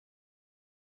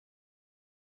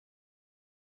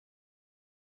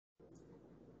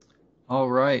All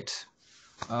right.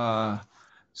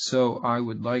 So I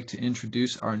would like to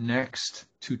introduce our next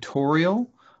tutorial,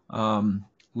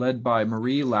 led by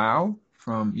Marie Lau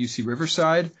from UC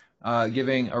Riverside,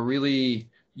 giving a really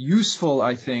useful,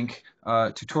 I think,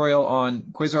 tutorial on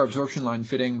quasar absorption line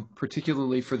fitting,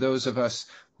 particularly for those of us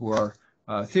who are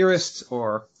theorists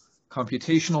or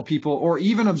computational people, or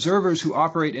even observers who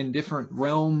operate in different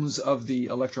realms of the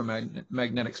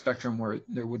electromagnetic spectrum where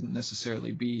there wouldn't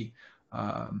necessarily be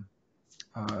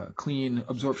clean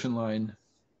absorption line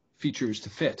features to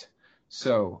fit.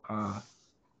 So,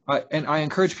 and I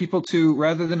encourage people to,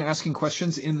 rather than asking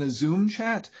questions in the Zoom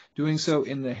chat, doing so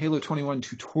in the Halo 21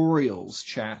 tutorials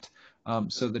chat,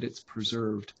 so that it's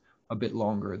preserved a bit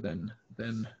longer than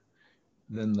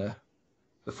the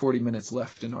 40 minutes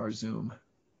left in our Zoom.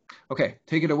 Okay,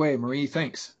 take it away, Marie.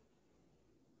 Thanks.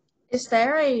 Is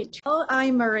there a tutorial?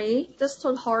 I'm Marie. This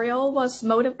tutorial was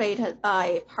motivated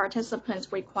by participant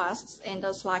requests in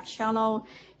the Slack channel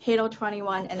Halo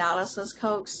 21 Analysis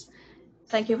Codes.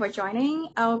 Thank you for joining.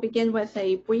 I'll begin with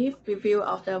a brief review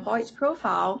of the void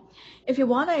profile. If you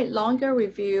want a longer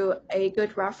review, a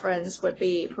good reference would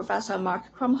be Professor Mark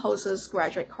Krumholz's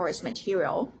graduate course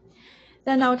material.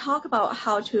 Then I'll talk about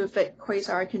how to fit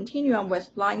Quasar Continuum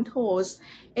with line tools.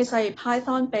 It's a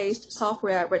Python-based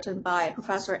software written by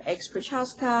Professor X.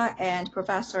 Prochaska and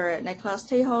Professor Nicholas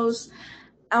Tejos.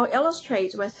 I'll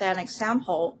illustrate with an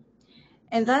example.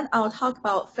 And then I'll talk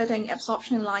about fitting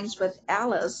absorption lines with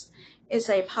Alice. It's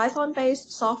a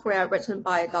Python-based software written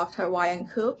by Dr. Ryan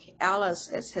Cook. Alice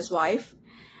is his wife.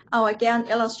 I'll again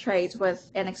illustrate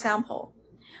with an example.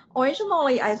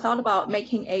 Originally, I thought about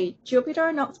making a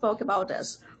Jupyter notebook about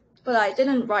this, but I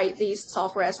didn't write these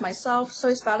softwares myself, so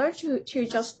it's better to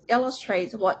just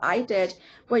illustrate what I did,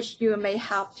 which you may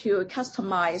have to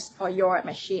customize for your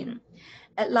machine.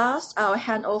 At last, I'll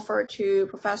hand over to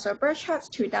Professor Burchett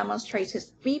to demonstrate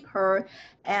his VPER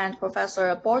and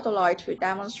Professor Bordoloi to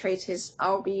demonstrate his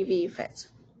RBV fit.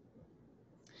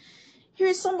 Here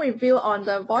is some review on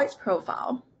the void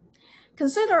profile.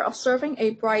 Consider observing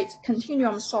a bright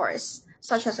continuum source,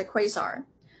 such as a quasar.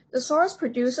 The source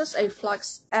produces a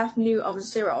flux F nu of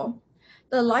 0.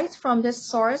 The light from this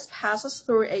source passes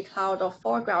through a cloud of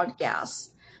foreground gas.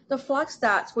 The flux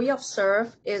that we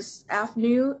observe is F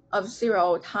nu of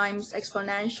 0 times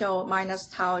exponential minus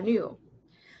tau nu.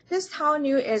 This tau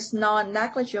nu is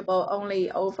non-negligible only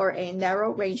over a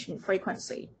narrow range in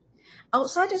frequency.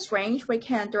 Outside this range, we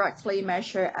can directly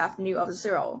measure F nu of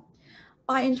 0.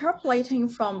 By interpolating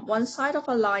from one side of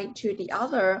a line to the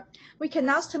other, we can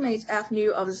estimate F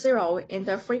nu of 0 in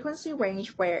the frequency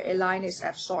range where a line is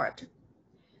absorbed.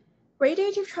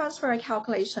 Radiative transfer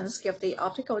calculations give the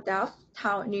optical depth,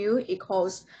 tau nu,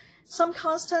 equals some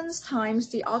constants times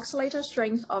the oscillator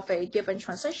strength of a given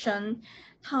transition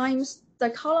times the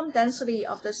column density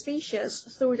of the species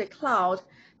through the cloud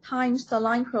times the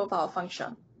line profile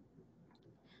function.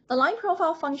 The line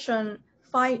profile function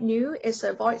phi nu is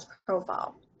a void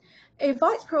profile. A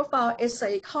void profile is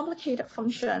a complicated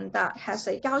function that has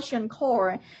a Gaussian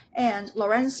core and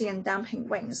Lorentzian damping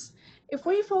wings. If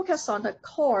we focus on the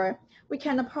core, we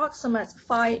can approximate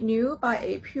phi nu by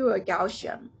a pure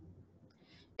Gaussian.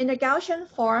 In the Gaussian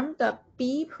form, the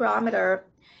B parameter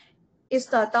is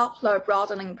the Doppler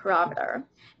broadening parameter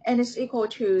and is equal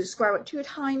to square root 2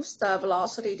 times the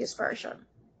velocity dispersion.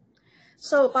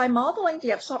 So by modeling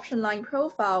the absorption line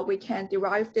profile, we can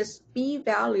derive this B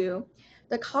value,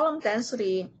 the column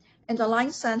density, and the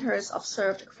line center's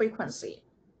observed frequency.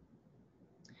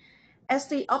 As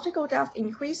the optical depth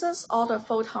increases, all the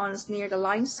photons near the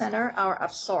line center are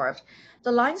absorbed.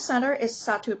 The line center is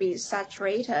said to be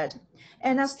saturated.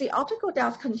 And as the optical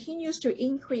depth continues to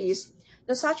increase,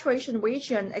 the saturation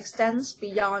region extends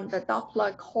beyond the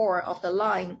Doppler core of the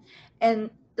line,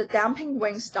 and the damping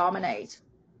wings dominate.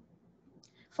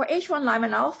 For H1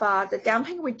 Lyman alpha, the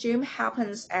damping regime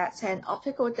happens at an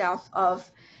optical depth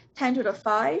of 10 to the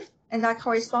 5, and that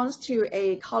corresponds to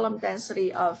a column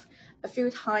density of a few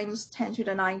times 10 to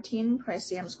the 19 per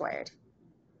cm squared.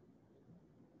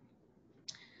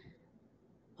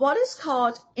 What is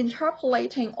called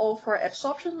interpolating over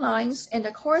absorption lines in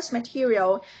the course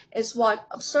material is what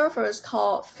observers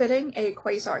call fitting a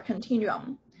quasar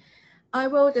continuum. I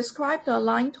will describe the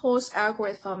line tools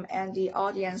algorithm and the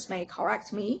audience may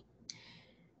correct me.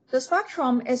 The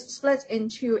spectrum is split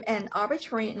into an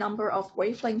arbitrary number of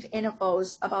wavelength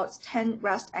intervals about 10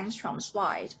 rest angstroms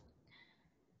wide.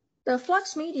 The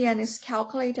flux median is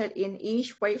calculated in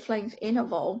each wavelength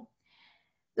interval.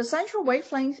 The central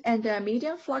wavelength and the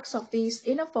median flux of these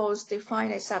intervals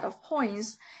define a set of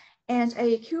points, and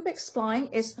a cubic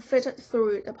spline is fitted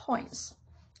through the points.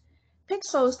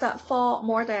 Pixels that fall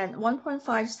more than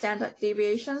 1.5 standard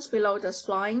deviations below the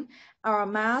spline are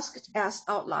masked as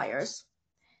outliers.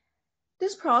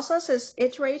 This process is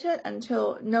iterated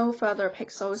until no further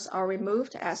pixels are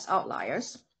removed as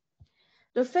outliers.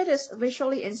 The fit is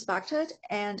visually inspected,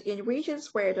 and in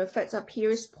regions where the fit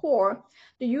appears poor,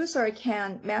 the user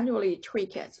can manually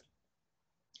tweak it.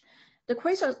 The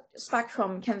quasar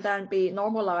spectrum can then be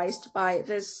normalized by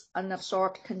this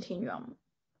unabsorbed continuum.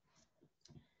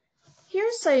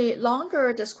 Here's a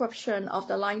longer description of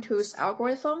the line tools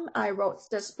algorithm. I wrote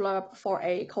this blurb for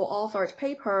a co-authored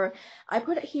paper. I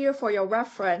put it here for your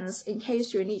reference in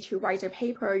case you need to write a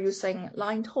paper using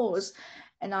line tools,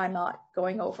 and I'm not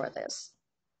going over this.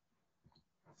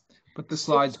 But the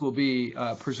slides will be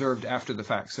preserved after the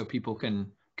fact, so people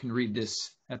can read this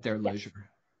at their leisure.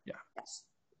 Yeah. Yes.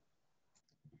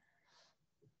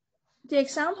 The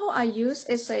example I use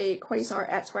is a quasar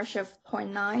at redshift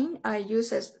 0.9. I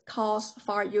use its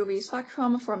cos-far UV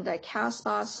spectrum from the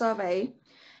Quasar survey.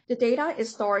 The data is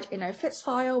stored in a FITS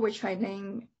file, which I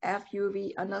name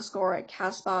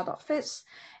fuv_quasar.fits,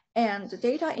 and the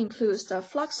data includes the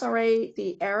flux array,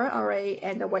 the error array,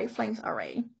 and the wavelength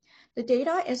array. The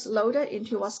data is loaded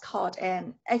into what's called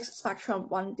an X-spectrum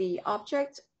 1D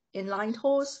object in line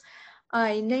tools.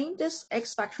 I named this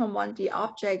X-spectrum 1D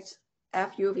object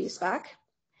FUV spec.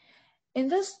 In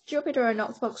this Jupyter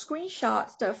Notebook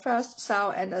screenshot, the first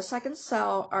cell and the second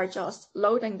cell are just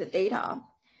loading the data.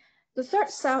 The third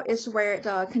cell is where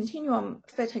the continuum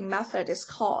fitting method is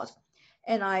called,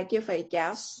 and I give a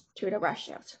guess to the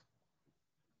redshift.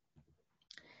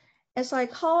 As I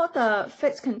call the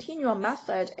fit continuum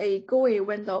method, a GUI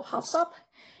window pops up.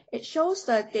 It shows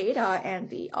the data and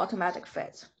the automatic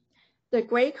fit. The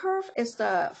gray curve is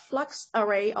the flux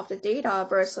array of the data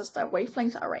versus the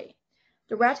wavelength array.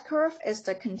 The red curve is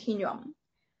the continuum.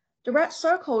 The red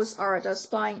circles are the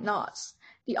spline knots.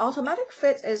 The automatic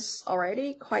fit is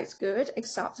already quite good,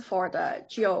 except for the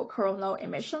geocoronal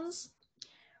emissions.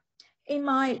 In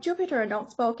my Jupyter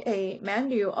Notebook, a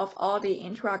menu of all the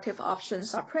interactive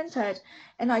options are printed,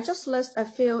 and I just list a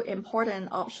few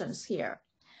important options here.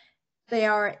 They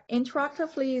are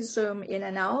interactively zoom in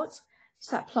and out,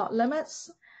 set plot limits,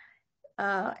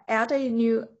 add a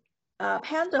new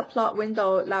pan the plot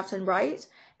window left and right,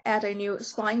 add a new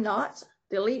spline knot,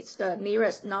 delete the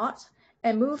nearest knot,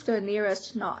 and move the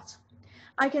nearest knot.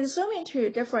 I can zoom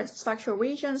into different spectral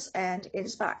regions and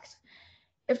inspect.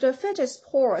 If the fit is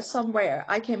poor somewhere,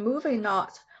 I can move a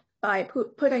knot by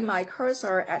putting my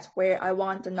cursor at where I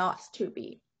want the knot to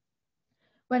be.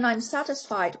 When I'm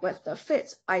satisfied with the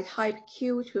fit, I type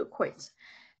Q to quit.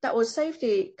 That will save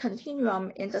the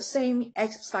continuum in the same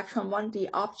X-spectrum 1D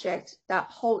object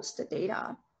that holds the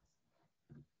data.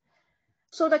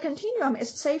 So the continuum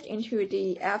is saved into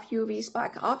the FUV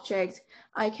spec object.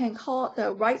 I can call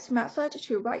the write method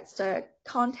to write the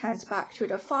content back to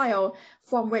the file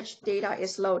from which data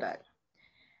is loaded.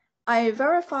 I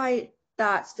verify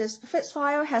that this FITS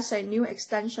file has a new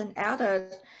extension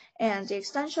added, and the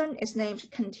extension is named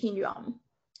continuum.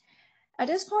 At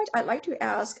this point, I'd like to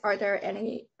ask, are there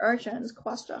any urgent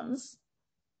questions?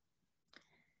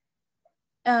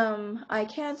 I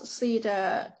can't see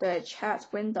the chat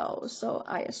window, so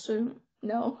I assume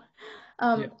no.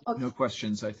 Yeah, okay. no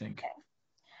questions, I think.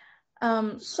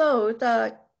 So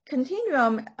the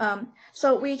continuum,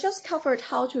 so we just covered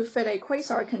how to fit a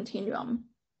quasar continuum.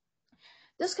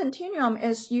 This continuum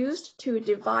is used to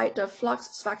divide the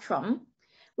flux spectrum.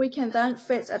 We can then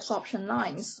fit absorption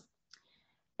lines.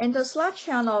 In the Slack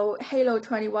channel Halo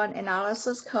 21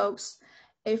 analysis codes,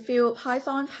 a few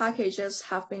Python packages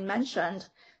have been mentioned.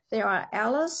 There are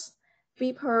Alice,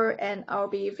 Viper, and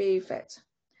RBVFit.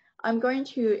 I'm going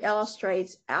to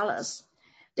illustrate Alice.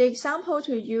 The example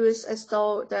to use is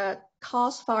though the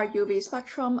cos-far UV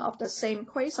spectrum of the same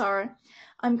quasar.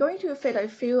 I'm going to fit a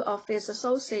few of its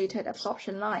associated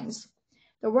absorption lines.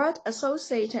 The word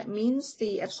associated means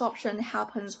the absorption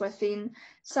happens within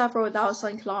several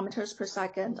thousand kilometers per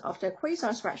second of the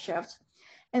quasar's redshift,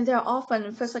 and they're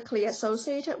often physically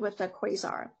associated with the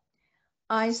quasar.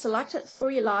 I selected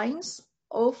 3 lines,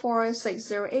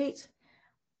 04608,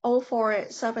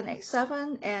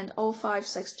 04787, and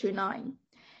 05629.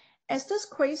 As this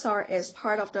quasar is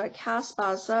part of the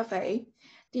Quasar survey,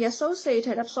 the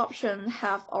associated absorption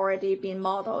have already been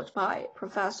modeled by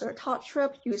Professor Todd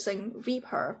Tripp using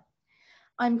Viper.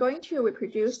 I'm going to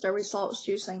reproduce the results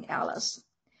using Alice.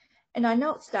 And I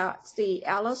note that the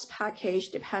Alice package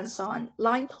depends on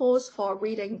line tools for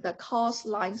reading the cos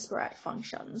line spread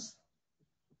functions.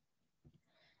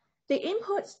 The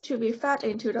input to be fed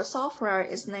into the software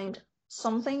is named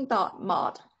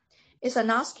something.mod. is an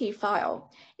ASCII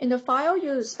file. In the file,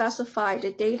 you specify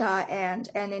the data and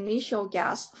an initial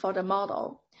guess for the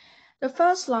model. The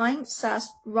first line says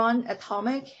run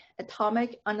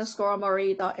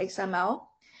atomic_Marie.xml.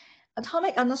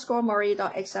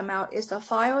 Atomic_Marie.xml is the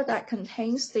file that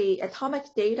contains the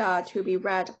atomic data to be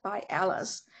read by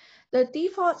Alice. The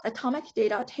default atomic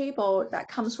data table that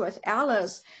comes with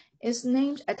Alice is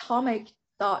named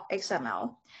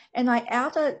atomic.xml, and I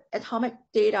added atomic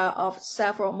data of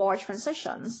several more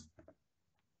transitions.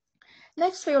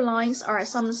 Next few lines are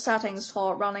some settings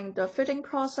for running the fitting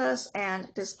process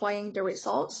and displaying the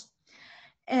results.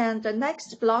 And the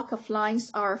next block of lines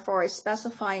are for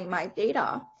specifying my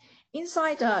data.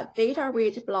 Inside the data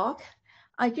read block,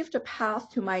 I give the path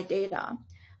to my data.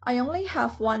 I only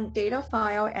have one data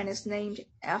file and it's named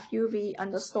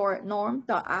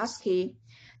fuv_norm.ascii.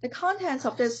 The contents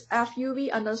of this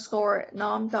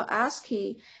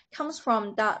fuv_norm.ascii comes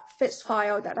from that fits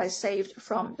file that I saved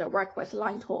from the work with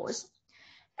line tools.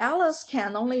 Alice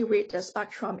can only read the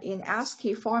spectrum in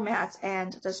ASCII format,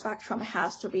 and the spectrum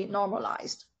has to be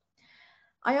normalized.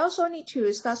 I also need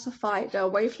to specify the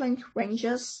wavelength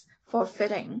ranges for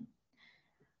fitting.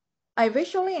 I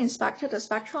visually inspected the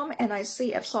spectrum and I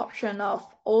see absorption of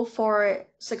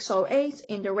 04608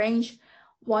 in the range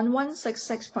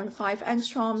 1166.5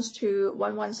 angstroms to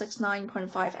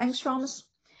 1169.5 angstroms.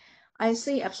 I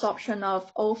see absorption of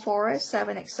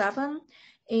 04787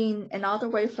 in another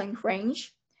wavelength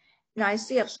range, and I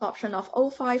see absorption of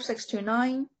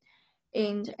 05629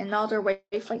 in another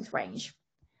wavelength range.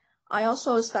 I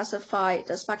also specify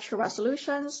the spectral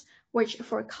resolutions, which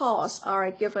for cos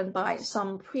are given by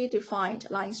some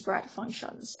predefined line spread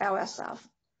functions, LSF.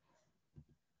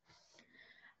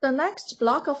 The next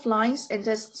block of lines in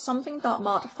this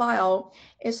something.mod file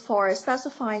is for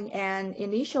specifying an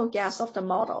initial guess of the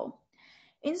model.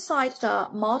 Inside the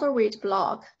model read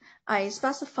block, I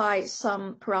specify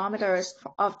some parameters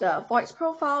of the voice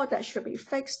profile that should be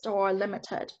fixed or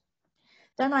limited.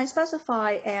 Then I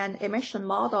specify an emission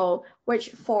model, which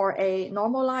for a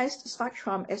normalized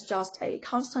spectrum is just a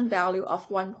constant value of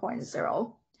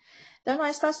 1.0. Then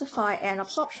I specify an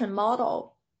absorption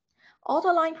model. All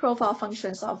the line profile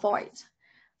functions are void.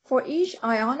 For each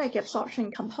ionic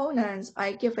absorption component,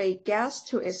 I give a guess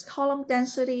to its column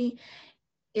density,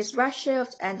 its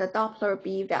redshift, and the Doppler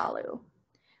B value.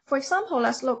 For example,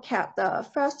 let's look at the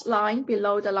first line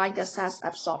below the line that says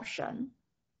absorption.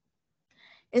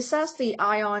 It says the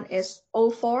ion is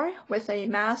O4 with a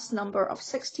mass number of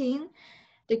 16.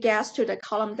 The gas to the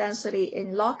column density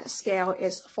in log scale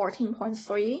is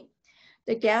 14.3.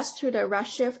 The gas to the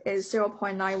redshift is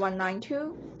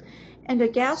 0.9192. And the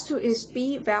gas to its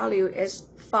B value is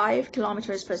 5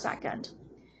 kilometers per second.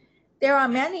 There are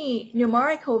many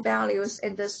numerical values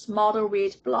in this model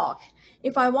read block.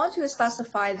 If I want to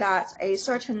specify that a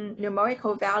certain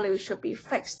numerical value should be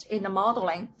fixed in the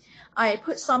modeling, I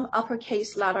put some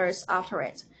uppercase letters after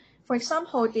it. For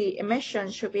example, the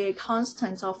emission should be a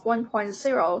constant of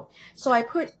 1.0, so I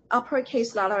put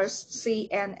uppercase letters C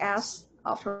and S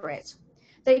after it.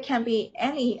 They can be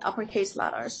any uppercase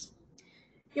letters.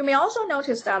 You may also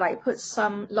notice that I put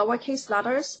some lowercase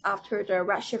letters after the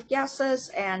redshift gases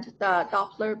and the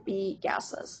Doppler B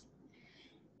gases.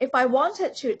 If I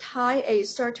wanted to tie a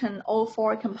certain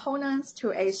O4 component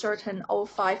to a certain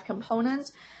O5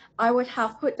 component, I would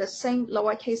have put the same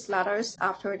lowercase letters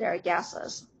after their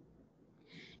gases.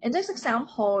 In this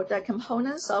example, the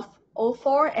components of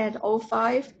O4 and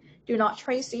O5 do not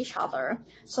trace each other,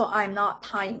 so I'm not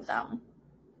tying them.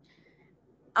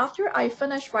 After I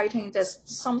finish writing this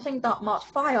something.mod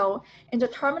file, in the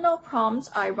terminal prompt,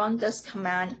 I run this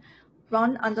command,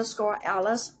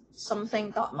 run_Alice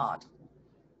something.mod.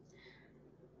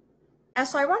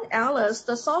 As I run Alice,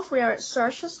 the software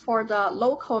searches for the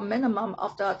local minimum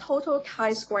of the total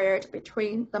chi-squared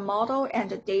between the model and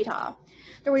the data.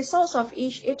 The results of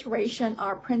each iteration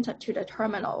are printed to the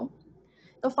terminal.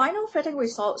 The final fitting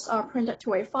results are printed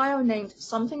to a file named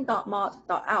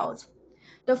something.mod.out.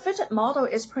 The fitted model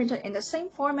is printed in the same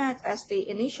format as the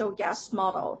initial guess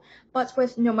model, but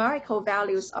with numerical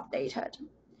values updated.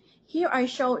 Here I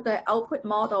show the output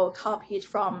model copied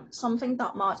from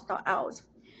something.mod.out.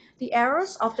 The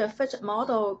errors of the fitted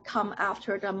model come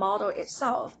after the model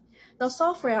itself. The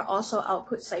software also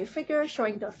outputs a figure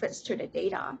showing the fits to the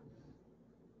data.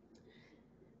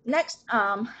 Next,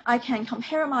 I can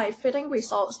compare my fitting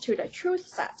results to the truth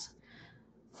set.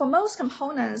 For most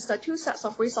components, the two sets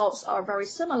of results are very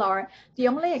similar. The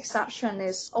only exception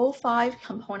is O5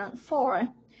 component 4.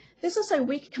 This is a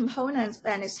weak component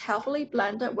and is heavily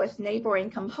blended with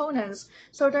neighboring components,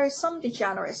 so there is some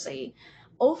degeneracy.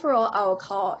 Overall, I will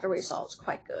call the results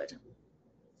quite good.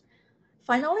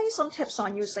 Finally, some tips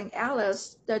on using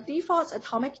Alice. The default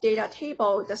atomic data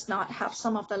table does not have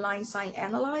some of the line sign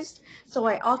analyzed, so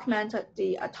I augmented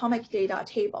the atomic data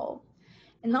table.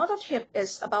 Another tip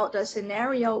is about the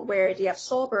scenario where the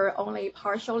absorber only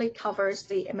partially covers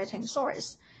the emitting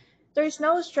source. There is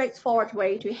no straightforward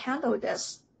way to handle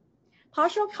this.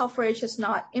 Partial coverage is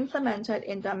not implemented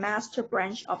in the master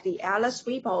branch of the Alice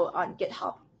repo on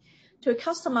GitHub. To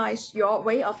customize your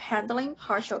way of handling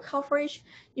partial coverage,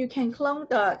 you can clone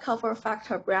the cover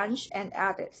factor branch and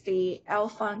edit the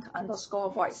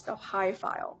lfunc_voice.hi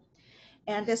file.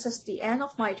 And this is the end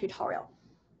of my tutorial.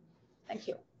 Thank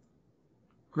you.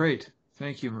 Great.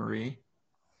 Thank you, Marie.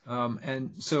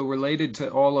 And so related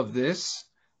to all of this,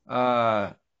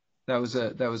 that was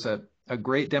a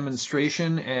great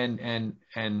demonstration and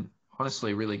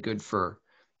honestly really good for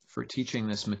teaching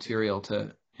this material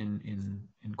to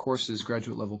in courses,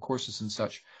 graduate level courses and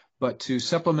such. But to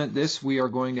supplement this, we are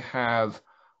going to have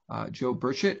Joe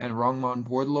Burchett and Rongmon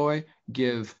Bordoloi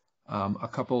give a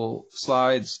couple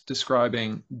slides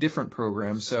describing different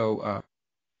programs. So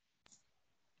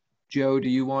Joe, do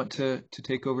you want to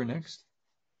take over next?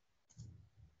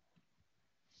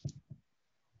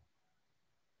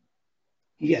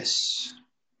 Yes.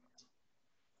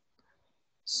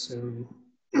 So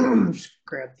just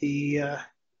grab the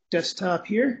desktop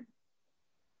here.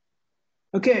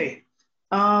 Okay.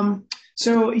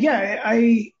 So yeah,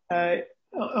 I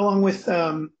along with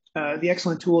the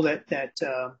excellent tool that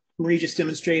Marie just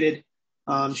demonstrated,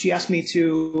 she asked me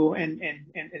to and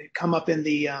come up in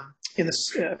the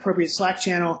appropriate Slack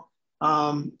channel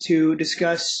to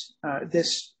discuss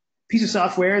this piece of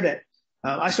software that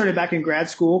I started back in grad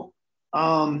school,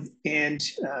 and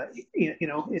you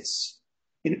know, it's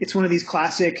one of these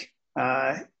classic.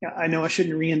 I know I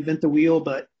shouldn't reinvent the wheel,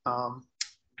 but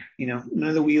you know, none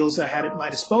of the wheels I had at my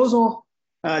disposal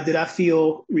did I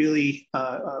feel really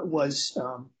was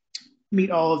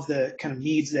meet all of the kind of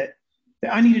needs that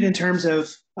I needed in terms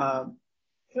of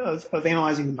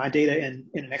analyzing my data in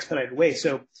an expedited way.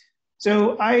 So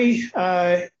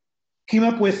I came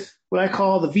up with what I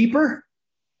call the VPER.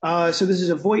 So this is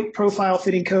a Voight profile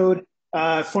fitting code,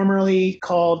 formerly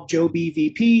called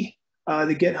JoeBVP.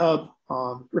 The GitHub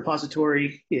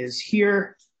repository is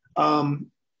here.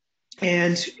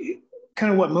 And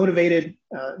kind of what motivated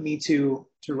me to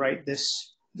write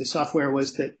this software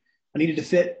was that I needed to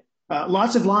fit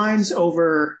lots of lines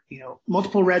over, you know,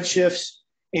 multiple redshifts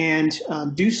and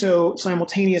do so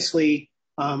simultaneously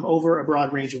over a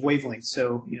broad range of wavelengths.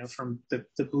 So, you know, from the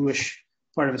bluish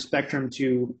part of the spectrum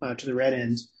to the red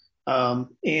end.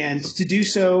 And to do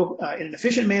so in an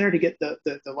efficient manner to get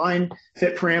the line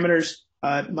fit parameters,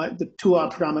 the tool I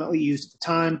predominantly used at the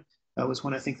time was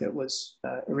one I think that was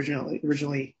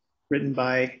originally written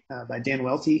by Dan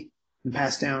Welty and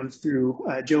passed down through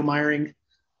Joe Meyering.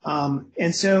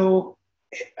 And so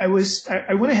I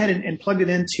went ahead and plugged it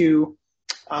into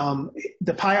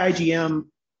the PyIGM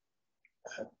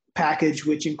package,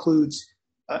 which includes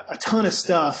a ton of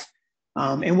stuff.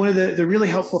 And one of the really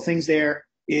helpful things there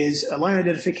is a line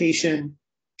identification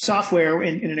software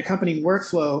in an accompanying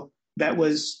workflow that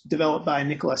was developed by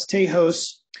Nicholas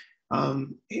Tejos.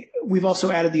 We've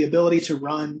also added the ability to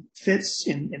run fits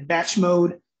in batch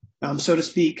mode, so to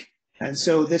speak. And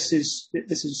so this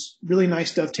is really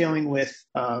nice dovetailing with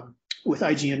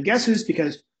IGM guesses,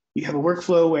 because you have a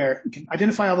workflow where you can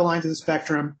identify all the lines in the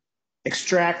spectrum,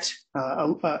 extract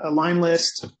a line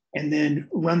list, and then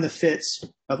run the fits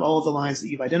of all of the lines that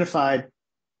you've identified,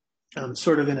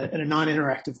 sort of in a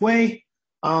non-interactive way.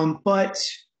 But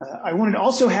I wanted to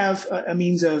also have a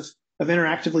means of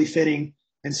interactively fitting,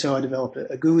 and so I developed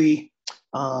a GUI,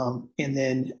 and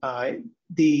then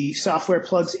the software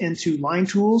plugs into Line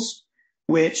Tools,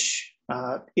 which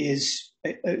is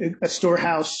a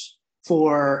storehouse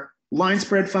for line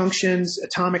spread functions,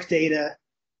 atomic data,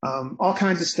 all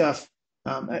kinds of stuff,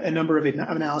 a number of grid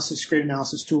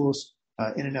analysis tools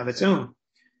in and of its own.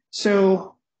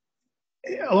 So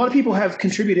a lot of people have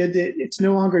contributed that it's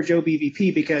no longer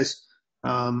JoeBVP because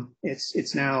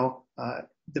it's now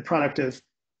the product of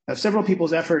several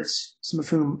people's efforts, some of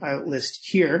whom I list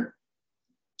here.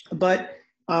 But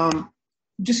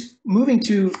just moving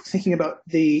to thinking about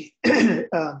the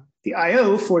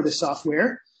I/O for the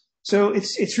software. So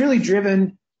it's really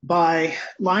driven by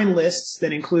line lists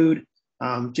that include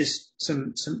just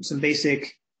some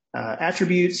basic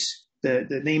attributes,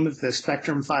 the name of the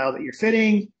spectrum file that you're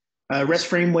fitting, rest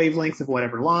frame wavelength of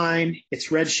whatever line, its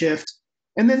redshift,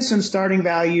 and then some starting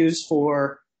values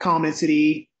for column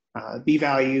density, B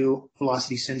value,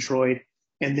 velocity centroid,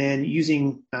 and then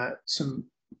using some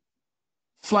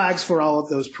flags for all of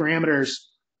those parameters,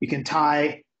 you can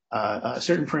tie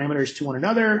certain parameters to one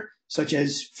another, such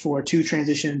as for two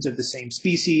transitions of the same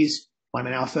species,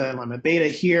 Lyman alpha and Lyman beta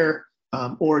here,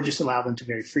 or just allow them to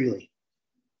vary freely.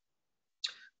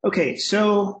 Okay,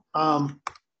 so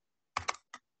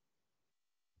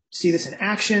see this in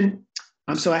action.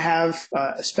 So I have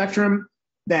a spectrum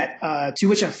that to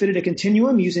which I've fitted a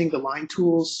continuum using the line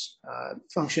tools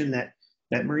function that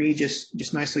Marie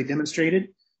just nicely demonstrated.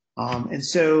 And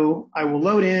so I will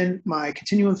load in my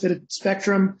continuum fitted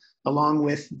spectrum along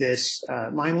with this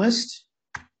line list.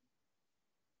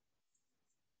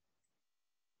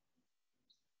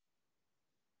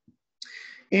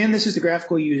 And this is the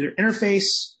graphical user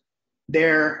interface.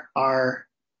 There are,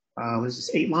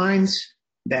 8 lines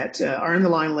that are in the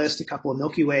line list, a couple of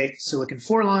Milky Way silicon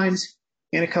 4 lines,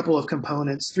 and a couple of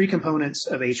components, 3 components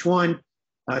of H1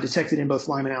 detected in both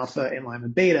Lyman alpha and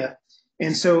Lyman beta.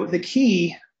 And so the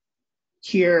key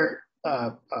here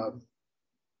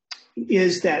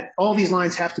is that all these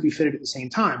lines have to be fitted at the same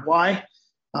time. Why?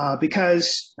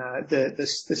 Because the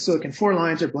silicon 4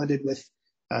 lines are blended with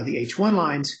the H1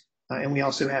 lines, and we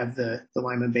also have the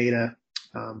Lyman beta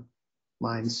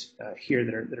lines here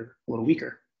that are a little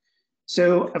weaker.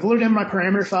 So I've loaded in my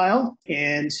parameter file,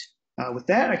 and with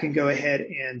that, I can go ahead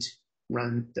and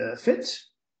run the fit.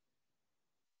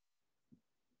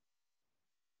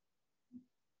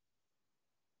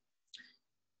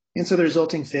 And so the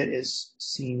resulting fit is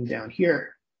seen down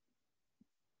here.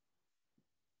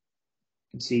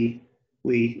 You can see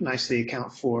we nicely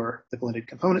account for the blended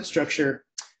component structure,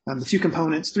 the 2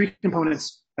 components, 3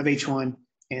 components of H1,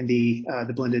 and the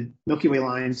blended Milky Way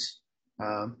lines,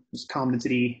 column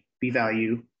density,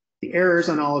 p-value, the errors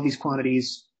on all of these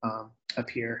quantities up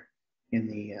here in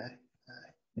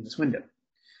this window.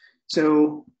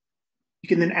 So you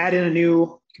can then add in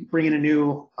bring in a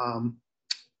new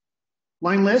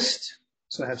line list.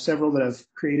 So I have several that I've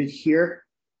created here.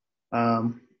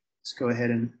 Let's go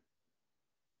ahead and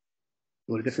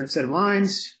load a different set of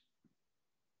lines.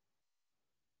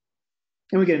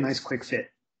 And we get a nice quick fit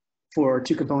for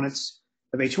 2 components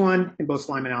of H1 in both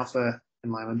Lyman alpha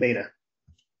and Lyman beta.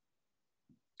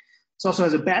 This also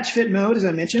has a batch fit mode, as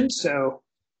I mentioned. So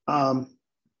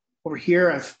over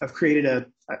here, I've created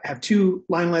I have 2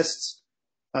 line lists,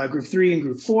 group 3 and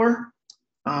group 4.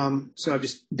 So I've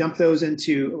just dumped those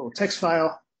into a little text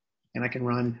file, and I can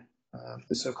run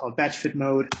the so-called batch fit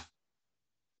mode,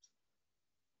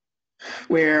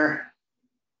 where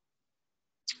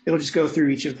it'll just go through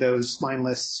each of those line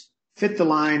lists, fit the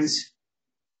lines,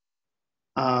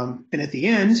 and at the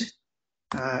end,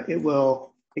 it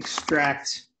will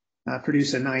extract,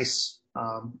 produce a nice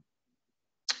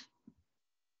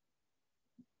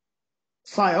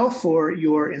file for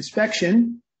your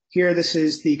inspection. Here, this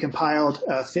is the compiled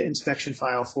fit inspection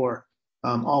file for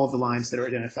all of the lines that are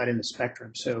identified in the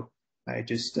spectrum. So I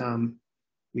just,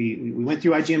 we went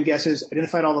through IGM guesses,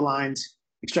 identified all the lines,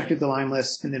 extracted the line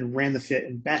list, and then ran the fit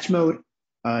in batch mode,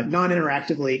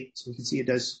 non-interactively. So you can see it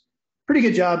does a pretty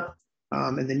good job.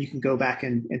 And then you can go back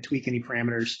and tweak any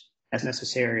parameters as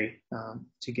necessary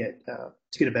to get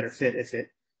a better fit if it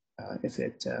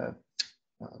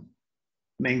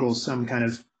mangles some kind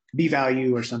of B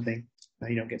value or something.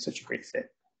 You don't get such a great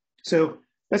fit. So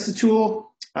that's the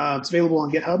tool. It's available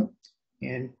on GitHub,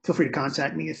 and feel free to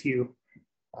contact me if you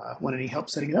want any help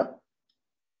setting it up.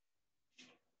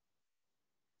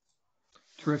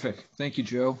 Terrific. Thank you,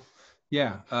 Joe.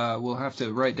 Yeah, we'll have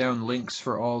to write down links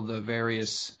for all the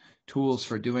various tools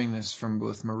for doing this from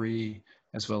both Marie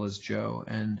as well as Joe,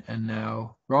 and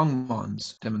now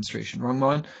Rongmon's demonstration.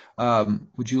 Rongmon,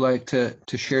 would you like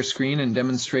to share screen and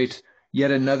demonstrate yet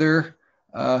another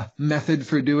method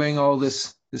for doing all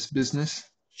this business?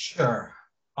 Sure.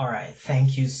 All right.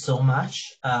 Thank you so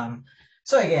much.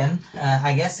 So again,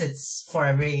 I guess it's for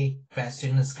every grad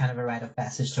student, it's kind of a rite of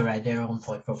passage to write their own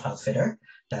void profile fitter.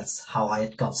 That's how I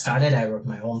got started. I wrote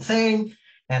my own thing,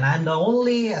 and I'm the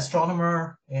only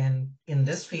astronomer in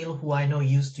this field who I know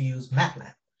used to use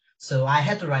MATLAB. So I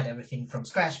had to write everything from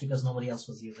scratch because nobody else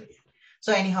was using it.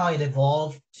 So anyhow, it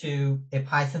evolved to a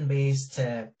Python-based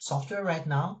software right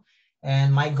now.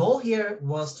 And my goal here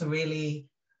was to really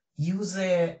use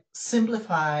a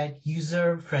simplified,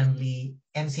 user-friendly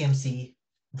MCMC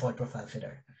void profile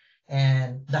fitter.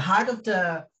 And the heart of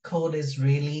the code is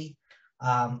really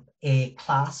a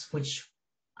class which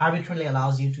arbitrarily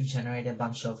allows you to generate a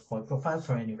bunch of void profiles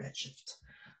for any redshift.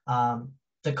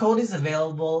 The code is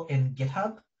available in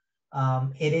GitHub.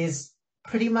 It is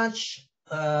pretty much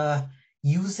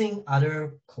using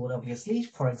other code, obviously.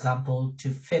 For example, to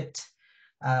fit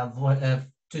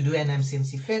to do an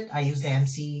MCMC fit, I use the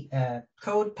MC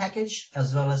code package,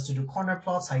 as well as to do corner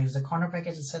plots, I use the corner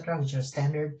package, etc., which are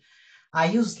standard. I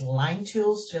use line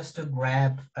tools just to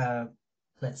grab,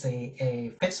 let's say,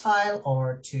 a fits file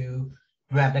or to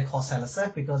grab the cost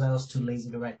LSF because I was too lazy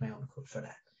to write my own code for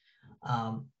that.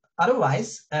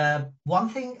 Otherwise, one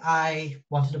thing I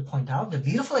wanted to point out, the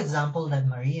beautiful example that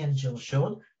Marie and Jill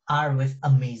showed are with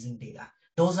amazing data.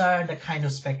 Those are the kind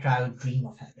of spectra I would dream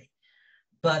of having.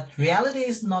 But reality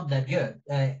is not that good.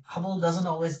 Hubble doesn't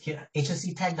always give,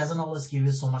 HSC Tech doesn't always give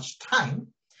you so much time.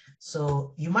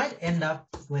 So you might end up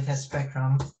with a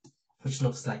spectrum which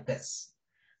looks like this.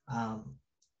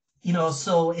 You know,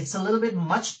 so it's a little bit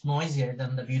much noisier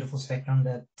than the beautiful spectrum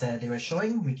that they were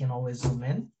showing. We can always zoom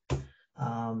in.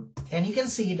 And you can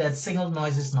see that signal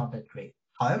noise is not that great.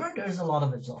 However, there's a lot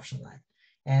of absorption lag.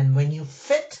 And when you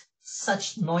fit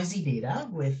such noisy data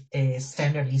with a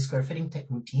standard least square fitting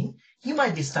routine, you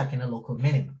might be stuck in a local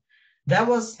minimum. That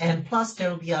was, and plus there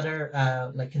will be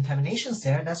other like contaminations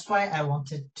there. That's why I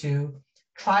wanted to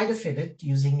try to fit it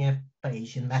using a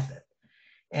Bayesian method.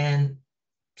 And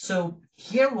so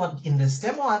here, what in this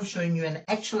demo, I'm showing you an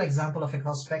actual example of a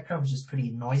cross spectrum, which is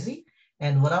pretty noisy.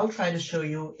 And what I'll try to show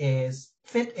you is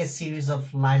fit a series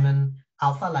of Lyman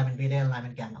alpha, Lyman beta, and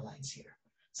Lyman gamma lines here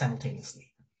simultaneously.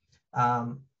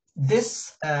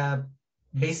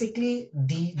 Basically,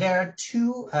 there are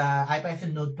two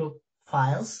IPython notebook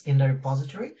files in the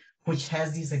repository, which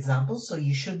has these examples. So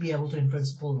you should be able to, in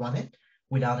principle, run it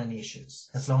without any issues,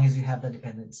 as long as you have the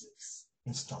dependencies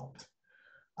installed.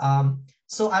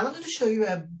 So I wanted to show you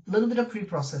a little bit of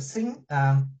pre-processing.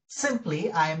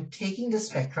 Simply, I'm taking the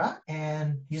spectra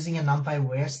and using a NumPy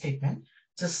where statement,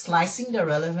 just slicing the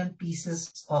relevant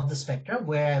pieces of the spectra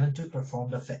where I want to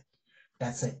perform the fit.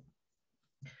 That's it.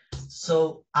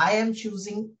 So I am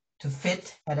choosing to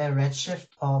fit at a redshift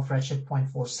of redshift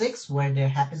 0.46, where there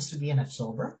happens to be an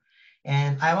absorber.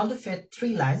 And I want to fit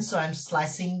 3 lines, so I'm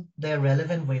slicing the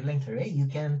relevant wavelength array. You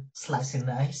can slice and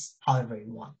dice however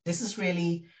you want. This is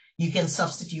really, you can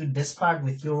substitute this part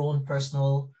with your own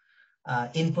personal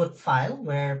input file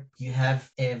where you have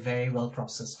a very well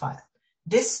processed file.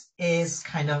 This is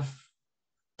kind of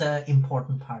the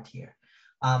important part here.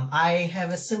 I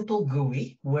have a simple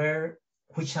GUI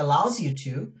which allows you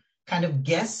to kind of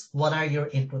guess what are your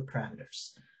input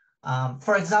parameters.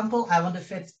 For example, I want to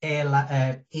fit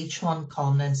a H1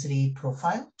 column density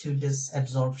profile to this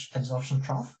absorption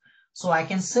trough. So I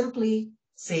can simply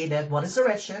say that what is the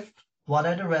redshift, what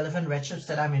are the relevant redshifts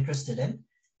that I'm interested in,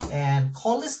 and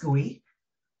call this GUI.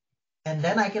 And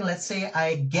then I can, let's say,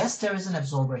 I guess there is an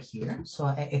absorber here. So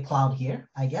a cloud here.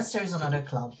 I guess there is another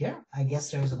cloud here. I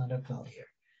guess there is another cloud here.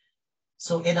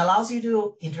 So it allows you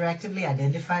to interactively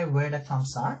identify where the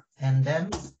clumps are. And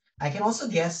then I can also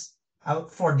guess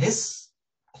for this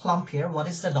clump here, what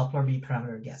is the Doppler B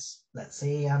parameter guess? Let's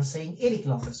say I'm saying 80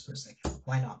 kilometers per second.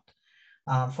 Why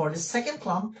not? For the second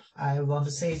clump, I want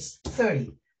to say it's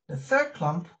 30. The third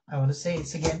clump, I want to say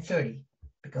it's again 30,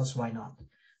 because why not?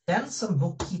 Then some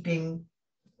bookkeeping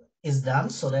is done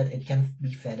so that it can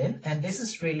be fed in. And this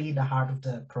is really the heart of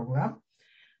the program.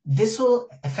 This will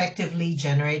effectively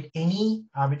generate any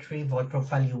arbitrary void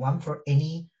profile you want for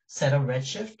any set of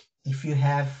redshift. If you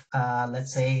have,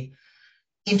 let's say,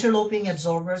 interloping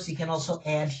absorbers, you can also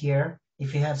add here.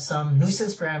 If you have some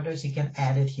nuisance parameters, you can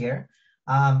add it here.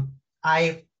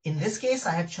 In this case,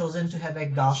 I have chosen to have a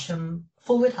Gaussian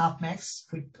full width half max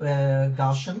with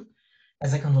Gaussian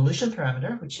as a convolution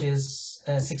parameter, which is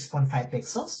 6.5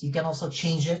 pixels. You can also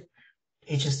change it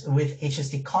with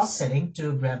HSD cost setting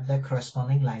to grab the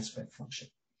corresponding line spread function.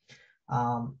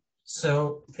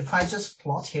 So if I just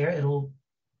plot here, it'll,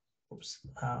 oops,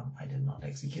 I did not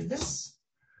execute this.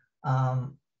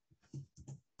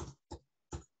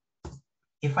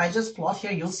 If I just plot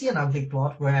here, you'll see an ugly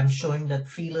plot where I'm showing the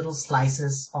 3 little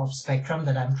slices of spectrum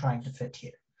that I'm trying to fit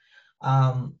here.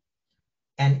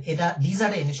 And these are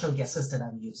the initial guesses that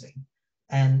I'm using.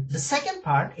 And the second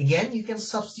part, again, you can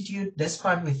substitute this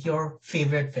part with your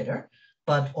favorite fitter.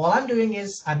 But all I'm doing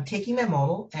is I'm taking my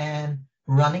model and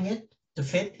running it to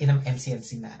fit in an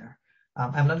MCNC manner.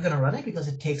 I'm not going to run it because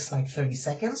it takes like 30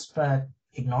 seconds, but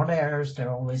ignore the errors. There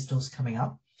are always those coming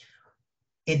up.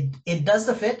 It does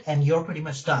the fit and you're pretty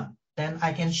much done. Then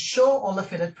I can show all the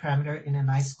fitted parameter in a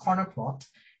nice corner plot.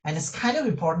 And it's kind of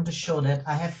important to show that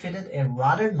I have fitted a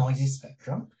rather noisy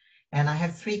spectrum. And I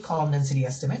have 3 column density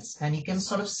estimates. And you can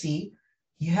sort of see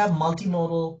you have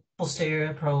multimodal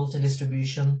posterior probability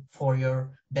distribution for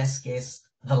your best case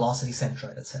velocity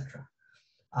centroid, etc.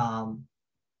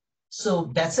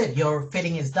 So that's it. Your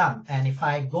fitting is done. And if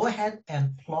I go ahead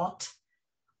and plot,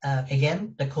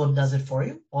 again, the code does it for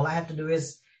you. All I have to do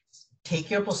is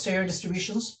take your posterior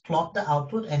distributions, plot the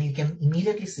output, and you can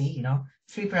immediately see,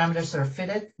 3 parameters are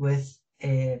fitted with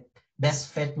a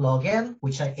best fit log n,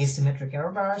 which are asymmetric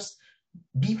error bars,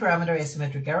 B parameter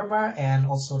asymmetric error bar, and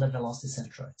also the velocity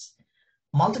centroids.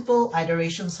 Multiple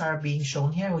iterations are being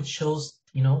shown here, which shows,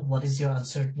 what is your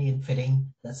uncertainty in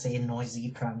fitting, let's say, a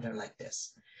noisy parameter like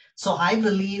this. So I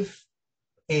believe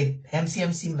a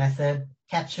MCMC method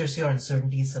captures your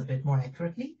uncertainties a bit more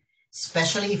accurately,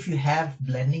 especially if you have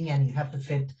blending and you have to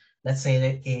fit, let's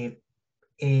say,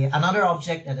 another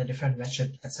object at a different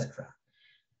redshift, etc.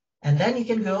 And then you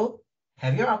can go,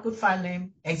 have your output file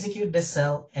name, execute this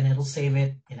cell, and it'll save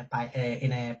it in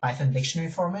a Python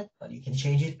dictionary format, but you can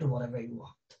change it to whatever you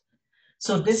want.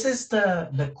 So this is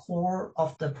the core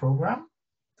of the program.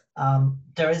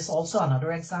 There is also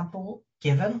another example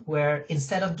given where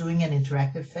instead of doing an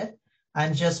interactive fit,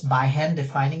 I'm just by hand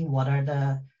defining what are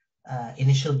the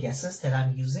initial guesses that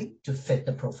I'm using to fit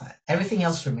the profile. Everything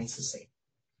else remains the same.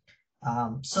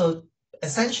 So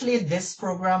essentially, this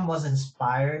program was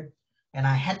inspired, and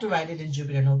I had to write it in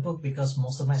Jupyter Notebook because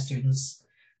most of my students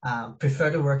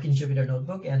prefer to work in Jupyter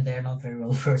Notebook, and they're not very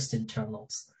well versed in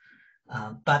terminals.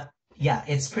 But yeah,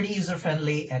 it's pretty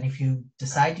user-friendly, and if you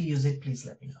decide to use it, please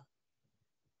let me know.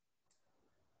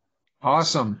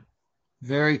 Awesome.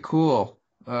 Very cool.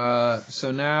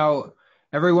 So now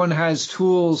everyone has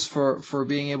tools for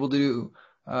being able to do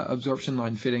absorption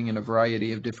line fitting in a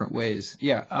variety of different ways.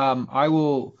 Yeah, I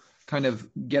will kind of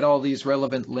get all these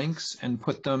relevant links and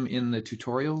put them in the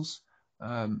tutorials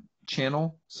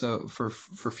channel, so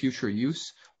for future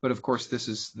use. But of course, this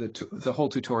is the whole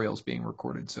tutorial is being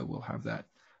recorded, so we'll have that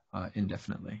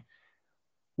indefinitely.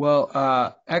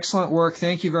 Well, excellent work.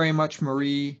 Thank you very much,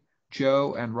 Marie,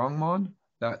 Joe, and Rongmon.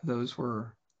 Those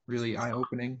were really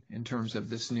eye-opening in terms of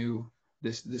this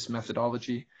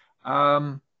methodology.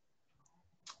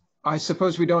 I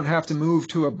suppose we don't have to move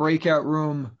to a breakout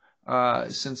room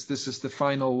since this is the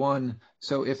final one.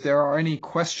 So if there are any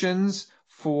questions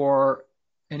for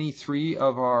any three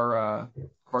of our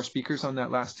speakers on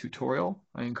that last tutorial,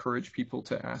 I encourage people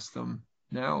to ask them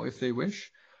now if they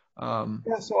wish.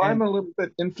 Yeah, so I'm a little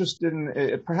bit interested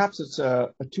in, perhaps it's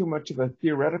too much of a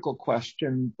theoretical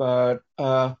question, but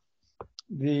the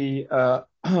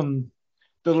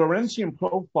Lorentzian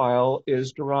profile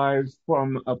is derived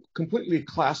from a completely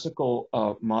classical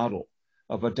model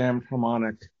of a damped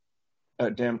harmonic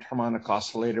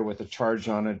oscillator with a charge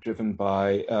on it driven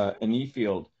by an E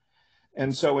field.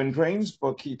 And so in Drain's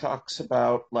book, he talks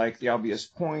about like the obvious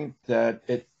point that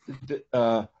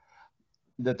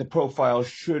that the profile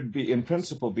should be, in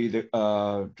principle, be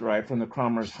derived from the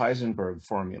Kramers-Heisenberg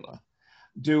formula.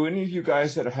 Do any of you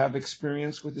guys that have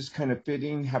experience with this kind of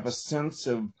fitting have a sense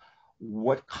of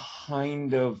what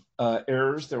kind of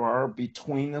errors there are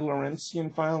between the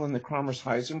Lorentzian file and the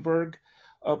Kramers-Heisenberg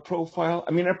profile?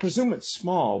 I mean, I presume it's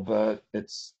small, but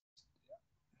it's...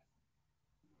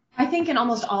 I think in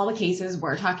almost all the cases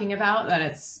we're talking about that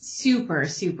it's super,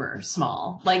 super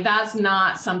small. Like that's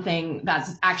not something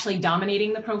that's actually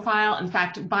dominating the profile. In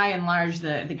fact, by and large,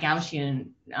 the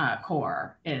Gaussian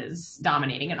core is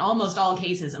dominating in almost all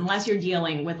cases, unless you're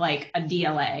dealing with like a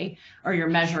DLA or you're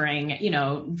measuring,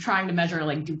 trying to measure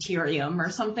like deuterium or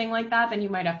something like that, then you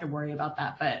might have to worry about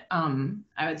that. But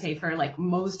I would say for like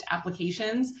most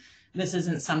applications, this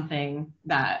isn't something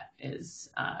that is...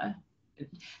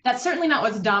 that's certainly not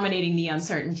what's dominating the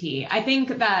uncertainty. I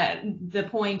think that the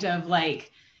point of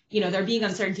like, there being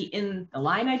uncertainty in the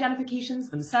line identifications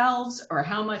themselves or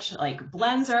how much like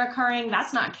blends are occurring,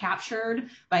 that's not captured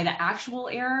by the actual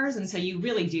errors. And so you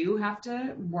really do have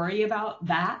to worry about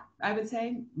that, I would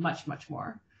say, much, much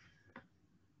more.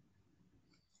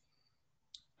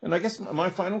 And I guess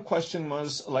my final question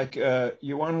was, like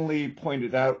Yuan Li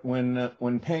pointed out,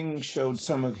 when Peng showed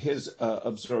some of his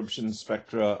absorption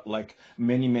spectra, like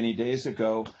many, many days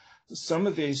ago, some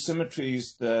of the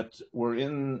asymmetries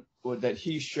that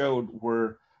he showed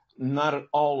were not at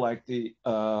all like the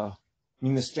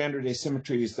standard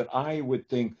asymmetries that I would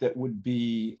think that would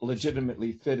be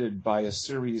legitimately fitted by a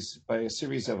series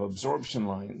of absorption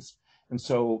lines. And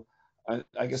so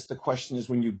I guess the question is,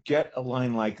 when you get a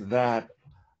line like that,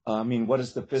 what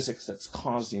is the physics that's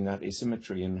causing that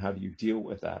asymmetry, and how do you deal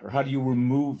with that? Or how do you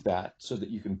remove that so that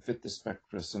you can fit the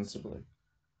spectra sensibly?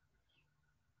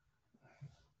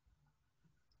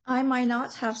 I might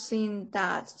not have seen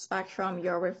that spectrum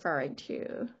you're referring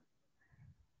to.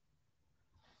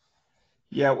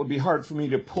 Yeah, it would be hard for me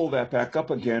to pull that back up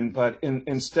again, but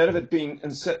instead of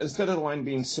the line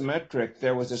being symmetric,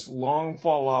 there was this long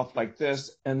fall off like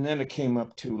this, and then it came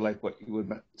up to like what you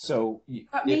would, so.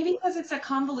 But maybe because it's a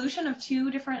convolution of two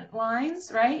different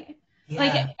lines, right?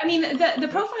 Like, I mean, the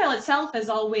profile itself is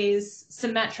always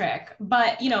symmetric,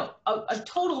 but, you know, a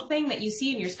total thing that you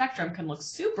see in your spectrum can look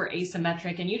super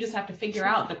asymmetric, and you just have to figure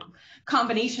out the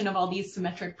combination of all these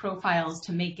symmetric profiles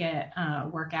to make it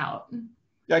work out.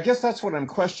 Yeah, I guess that's what I'm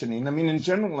questioning. I mean, in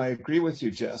general, I agree with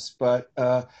you, Jess, but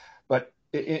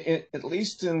at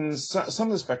least in some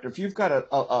of the spectra, if you've got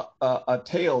a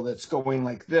tail that's going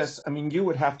like this, I mean, you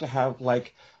would have to have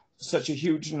like such a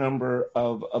huge number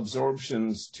of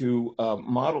absorptions to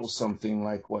model something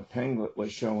like what Peng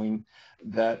was showing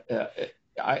that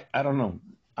I don't know.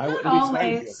 Not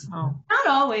always. Not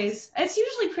always. It's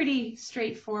usually pretty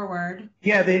straightforward.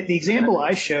 Yeah, the example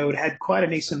I showed had quite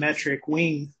an asymmetric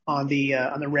wing on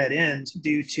the red end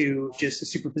due to just the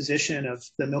superposition of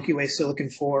the Milky Way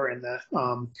silicon 4 and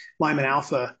the Lyman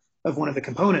alpha of one of the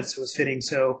components that was fitting.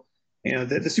 So, you know,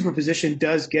 the superposition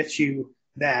does get you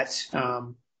that.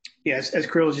 Yeah, as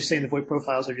Kirill was just saying, the void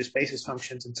profiles are just basis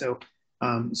functions, and so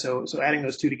adding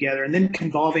those two together and then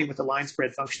convolving with the line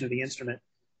spread function of the instrument.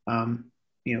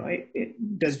 You know,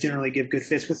 it does generally give good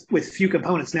fits with few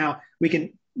components. Now, we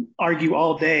can argue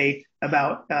all day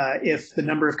about if the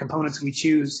number of components we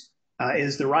choose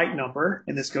is the right number,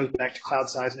 and this goes back to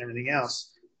cloud size and everything else.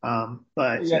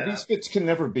 But yeah, these fits can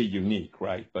never be unique,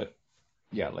 right? But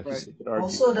yeah, like you said,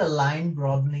 also the line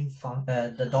broadening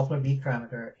the Doppler B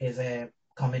parameter is a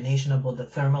combination of both the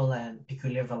thermal and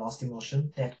peculiar velocity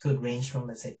motion that could range from,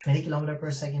 let's say, 20 kilometers per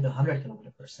second to 100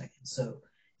 kilometers per second. So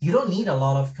you don't need a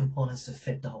lot of components to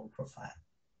fit the whole profile.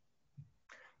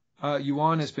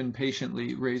 Yuan has been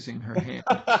patiently raising her hand.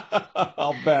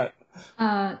 I'll bet.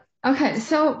 Okay,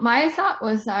 so my thought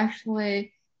was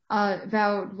actually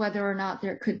about whether or not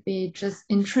there could be just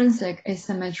intrinsic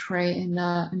asymmetry in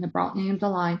the broadening of the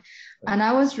line. And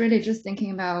I was really just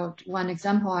thinking about one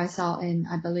example I saw in,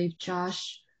 I believe,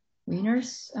 Josh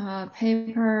Wiener's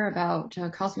paper about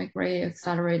cosmic ray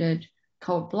accelerated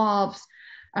cold blobs.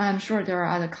 I'm sure there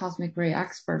are other cosmic ray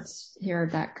experts here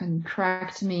that can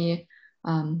correct me.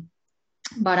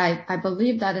 But I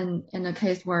believe that in a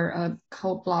case where a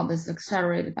cold blob is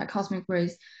accelerated by cosmic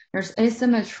rays, there's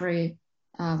asymmetry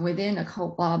within a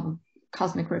cold blob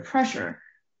cosmic ray pressure.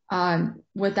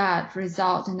 Would that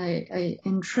result in a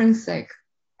intrinsic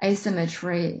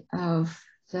asymmetry of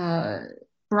the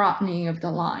broadening of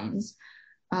the lines?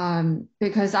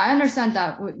 Because I understand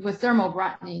that with thermal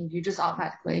broadening, you just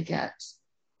automatically get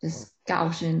this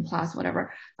Gaussian plus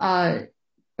whatever. But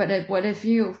what if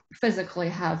you physically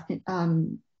have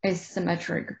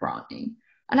asymmetric broadening?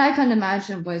 And I can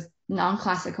imagine with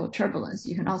non-classical turbulence,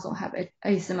 you can also have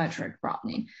asymmetric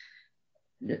broadening.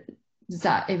 Is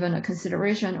that even a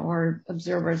consideration, or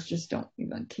observers just don't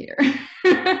even care?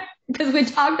 Because we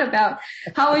talked about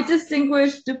how we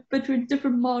distinguish between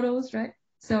different models, right?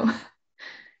 So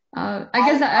I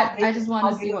guess I just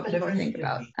want to see what people think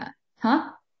about that.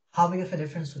 Huh? How big of a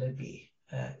difference would it be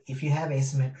if you have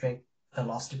asymmetric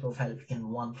velocity profile in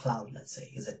one cloud, let's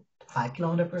say? Is it 5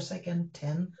 kilometers per second,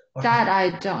 10? Or that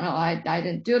I don't know. I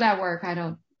didn't do that work. I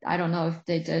don't know if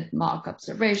they did mock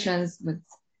observations with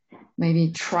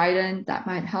maybe Trident. That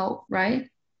might help, right?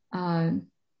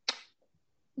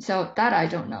 So that I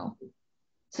don't know.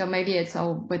 So maybe it's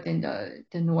all within the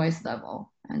noise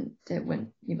level, and it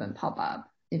wouldn't even pop up,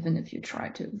 even if you try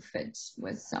to fit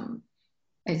with some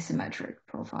asymmetric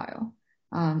profile.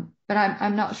 But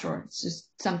I'm not sure. It's just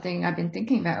something I've been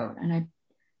thinking about, and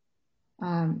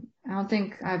I don't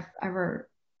think I've ever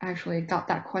actually got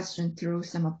that question through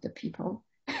some of the people,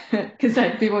 because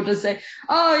people just say,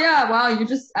 "Oh yeah, well you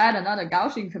just add another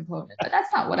Gaussian component," but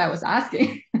that's not what I was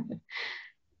asking.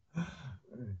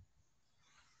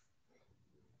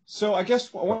 So I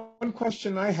guess one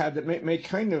question I had that may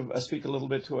kind of speak a little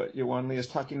bit to what Yuan Li is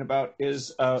talking about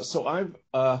is, so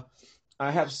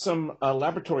I have some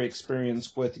laboratory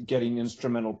experience with getting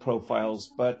instrumental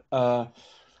profiles, but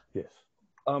yes.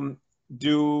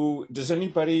 Does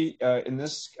anybody in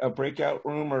this breakout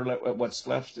room or what's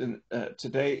left in,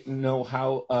 today know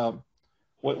how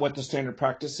what the standard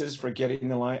practice is for getting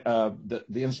the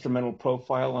instrumental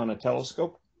profile on a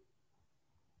telescope?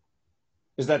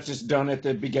 Is that just done at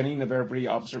the beginning of every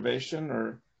observation,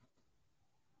 or?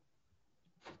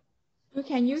 You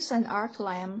can use an arc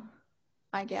lamp,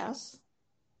 I guess.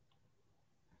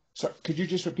 So could you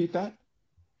just repeat that?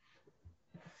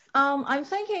 I'm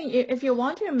thinking if you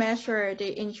want to measure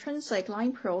the intrinsic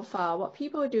line profile, what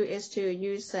people do is to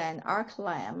use an arc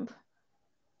lamp.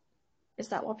 Is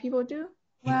that what people do?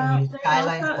 Well,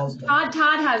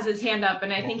 Todd has his hand up,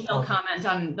 and I think he'll comment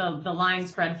on the line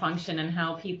spread function and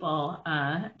how people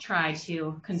try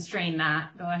to constrain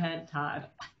that. Go ahead, Todd.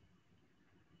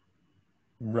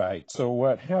 Right. So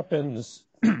what happens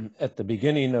at the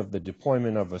beginning of the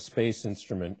deployment of a space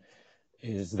instrument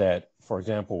is that, for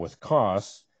example, with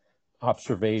COS,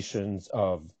 observations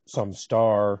of some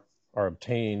star are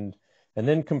obtained and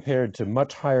then compared to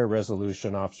much higher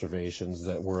resolution observations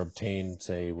that were obtained,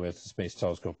 say, with Space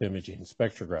Telescope imaging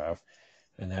spectrograph.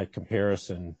 And that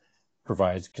comparison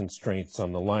provides constraints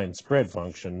on the line spread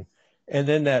function. And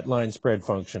then that line spread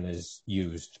function is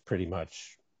used pretty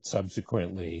much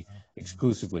subsequently,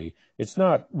 exclusively. It's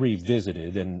not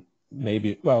revisited, and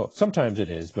maybe, well, sometimes it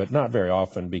is, but not very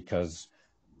often, because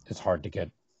it's hard to get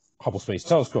Hubble Space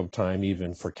Telescope time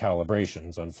even for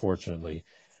calibrations, unfortunately.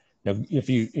 Now, if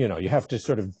you have to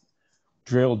sort of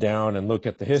drill down and look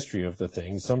at the history of the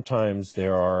thing. Sometimes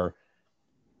there are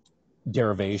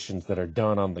derivations that are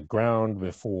done on the ground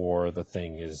before the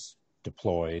thing is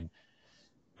deployed.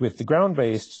 With the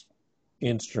ground-based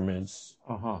instruments,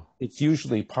 it's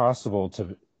usually possible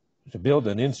to build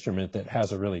an instrument that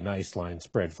has a really nice line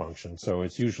spread function. So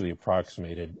it's usually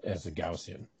approximated as a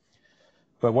Gaussian.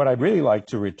 But what I'd really like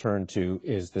to return to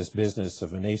is this business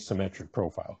of an asymmetric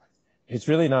profile. It's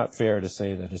really not fair to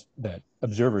say that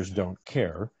observers don't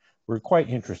care. We're quite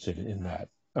interested in that.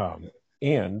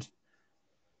 And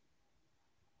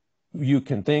you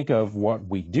can think of what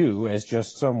we do as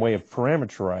just some way of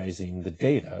parameterizing the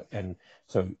data. And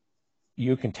so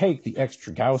you can take the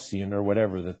extra Gaussian or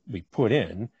whatever that we put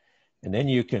in, and then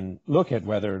you can look at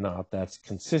whether or not that's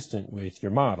consistent with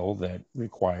your model that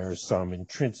requires some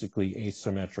intrinsically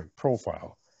asymmetric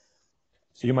profile.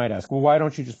 So you might ask, well, why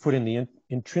don't you just put in the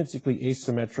intrinsically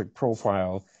asymmetric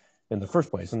profile in the first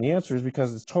place? And the answer is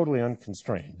because it's totally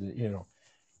unconstrained.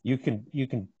 You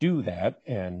can do that,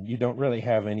 and you don't really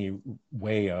have any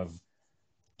way of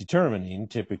determining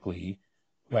typically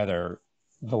whether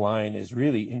the line is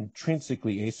really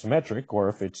intrinsically asymmetric or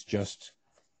if it's just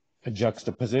a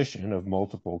juxtaposition of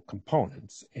multiple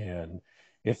components. And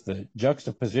if the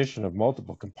juxtaposition of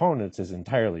multiple components is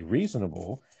entirely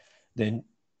reasonable, then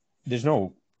there's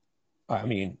no,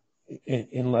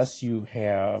 unless you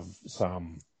have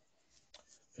some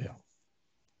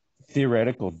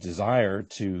theoretical desire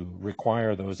to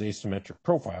require those asymmetric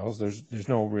profiles, there's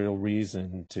no real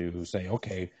reason to say,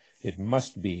 okay, it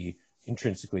must be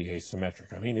intrinsically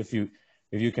asymmetric. I mean, if you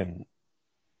can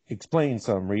explain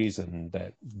some reason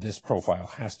that this profile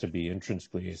has to be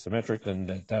intrinsically asymmetric,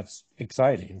 then that's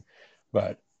exciting.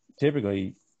 But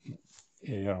typically,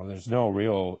 there's no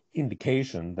real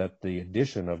indication that the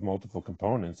addition of multiple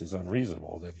components is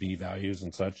unreasonable. The B values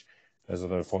and such, as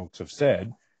other folks have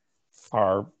said,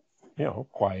 are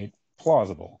quite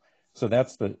plausible. So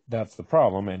that's the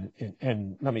problem.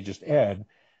 And let me just add,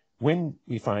 when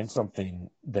we find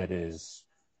something that is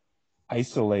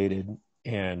isolated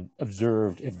and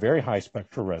observed at very high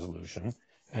spectral resolution,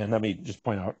 and let me just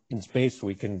point out, in space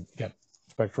we can get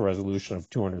spectral resolution of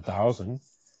 200,000,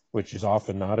 which is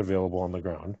often not available on the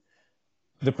ground.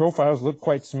 The profiles look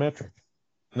quite symmetric.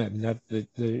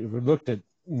 We've looked at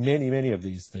many of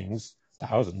these things,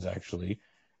 thousands actually,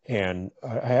 and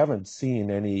I haven't seen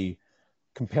any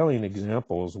compelling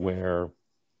examples where,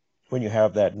 when you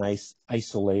have that nice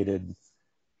isolated,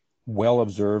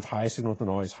 well-observed, high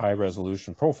signal-to-noise,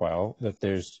 high-resolution profile, that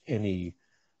there's any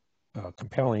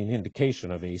compelling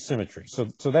indication of asymmetry. So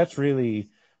that's really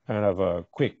kind of a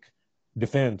quick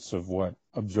defense of what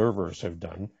observers have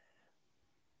done.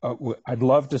 I'd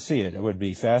love to see it. It would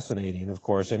be fascinating. Of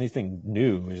course, anything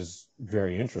new is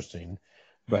very interesting.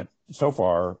 But so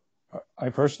far, I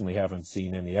personally haven't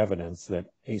seen any evidence that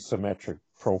asymmetric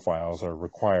profiles are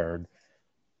required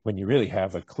when you really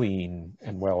have a clean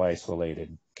and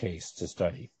well-isolated case to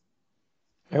study.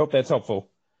 I hope that's helpful.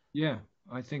 Yeah,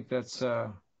 I think that's,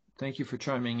 thank you for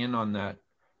chiming in on that.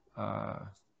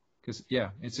 Because,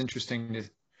 it's interesting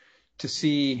to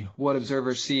see what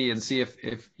observers see and see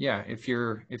if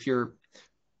you're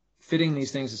fitting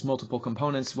these things as multiple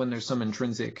components when there's some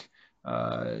intrinsic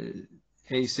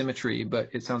asymmetry, but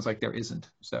it sounds like there isn't.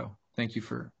 So thank you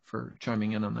for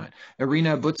chiming in on that.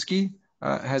 Irina Butsky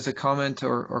has a comment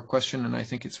or question, and I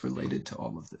think it's related to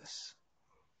all of this.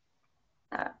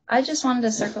 I just wanted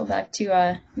to circle back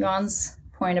to Yuan's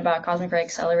point about cosmic ray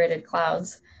accelerated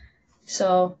clouds.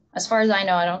 So as far as I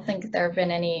know, I don't think there have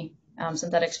been any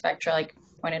synthetic spectra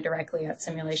pointed directly at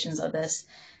simulations of this.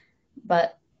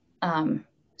 But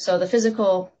so the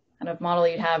physical kind of model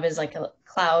you'd have is like a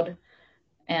cloud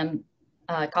and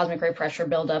cosmic ray pressure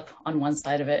buildup on one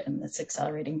side of it, and it's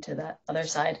accelerating to that other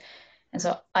side. And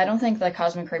so I don't think the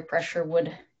cosmic ray pressure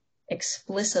would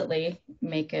explicitly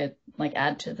make it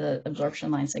add to the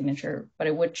absorption line signature, but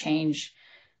it would change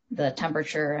the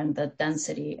temperature and the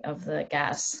density of the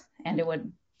gas, and it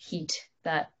would heat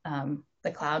that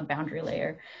the cloud boundary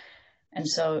layer. And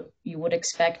so you would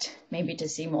expect maybe to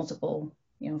see multiple,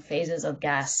 phases of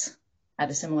gas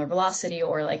at a similar velocity,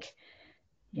 or like,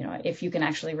 if you can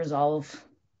actually resolve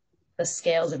the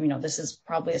scales of, this is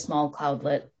probably a small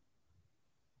cloudlet,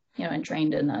 and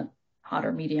trained in a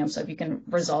hotter medium. So if you can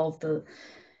resolve the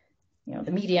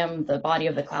medium, the body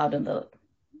of the cloud, and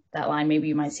that line, maybe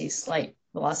you might see slight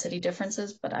velocity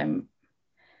differences, but I'm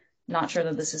not sure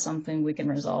that this is something we can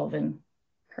resolve in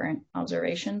current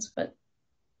observations. But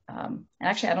and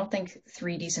actually, I don't think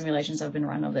 3D simulations have been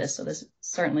run of this, so this is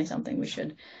certainly something we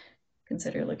should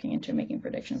consider looking into making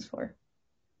predictions for.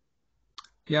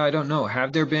 Yeah, I don't know.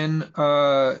 Have there been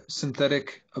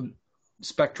synthetic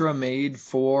spectra made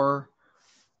for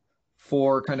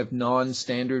kind of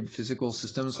non-standard physical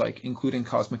systems, like including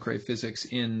cosmic ray physics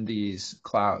in these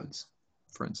clouds,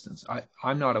 for instance?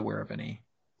 I'm not aware of any,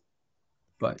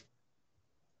 but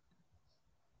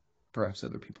perhaps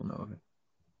other people know of it.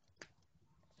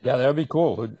 Yeah, that would be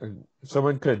cool. If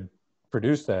someone could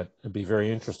produce that, it'd be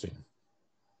very interesting.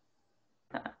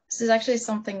 This is actually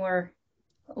something we're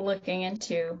looking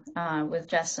into with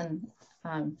Jess and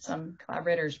some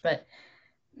collaborators, but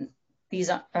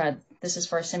this is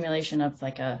for a simulation of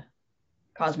like a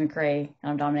cosmic ray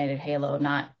dominated halo,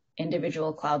 not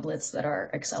individual cloudlets that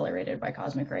are accelerated by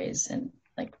cosmic rays, and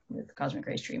like with cosmic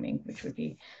ray streaming, which would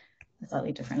be a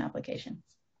slightly different application.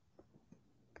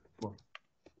 Cool.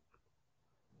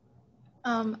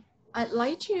 I'd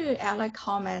like to add a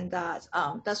comment that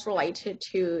that's related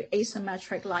to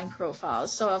asymmetric line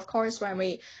profiles. So of course, when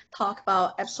we talk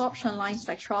about absorption line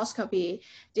spectroscopy,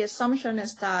 the assumption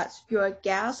is that your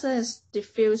gas is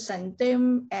diffuse and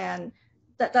dim, and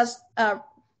that's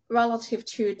relative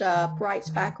to the bright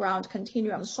background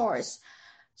continuum source.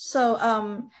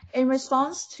 So in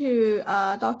response to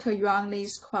Dr. Yuan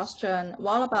Li's question,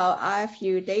 what about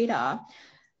IFU data?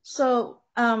 So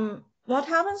what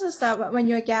happens is that when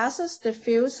your gas is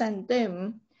diffuse and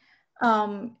dim,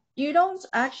 you don't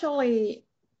actually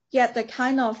get the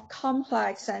kind of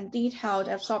complex and detailed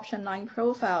absorption line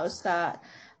profiles that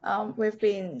we've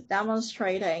been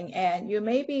demonstrating. And you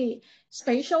may be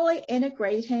spatially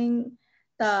integrating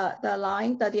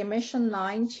the emission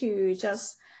line to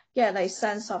just get a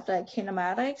sense of the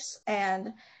kinematics.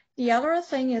 And the other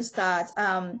thing is that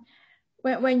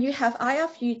when you have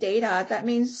IFU data, that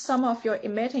means some of your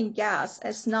emitting gas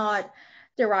is not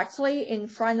directly in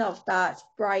front of that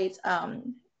bright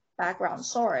background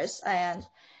source.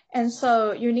 And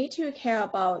so you need to care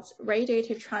about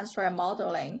radiative transfer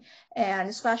modeling, and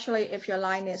especially if your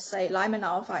line is, say, Lyman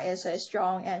alpha is a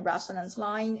strong and resonance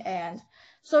line. And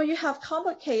so you have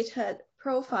complicated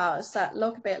profiles that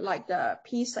look a bit like the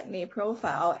P-Cygni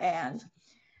profile,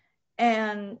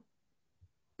 and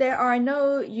there are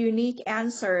no unique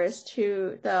answers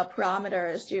to the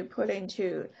parameters you put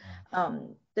into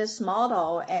this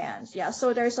model. And yeah,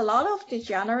 so there's a lot of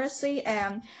degeneracy.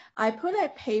 And I put a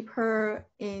paper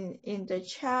in the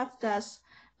chat that's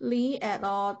Lee et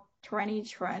al.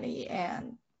 2020.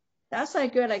 And that's a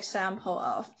good example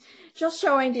of just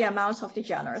showing the amount of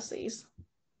degeneracies.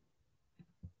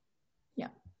 Yeah.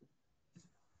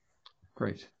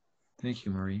 Great. Thank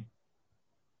you, Marie.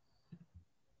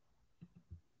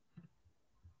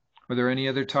 Are there any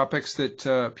other topics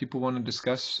that people want to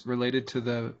discuss related to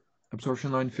the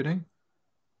absorption line fitting?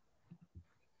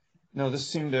 No, this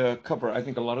seemed to cover, I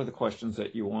think, a lot of the questions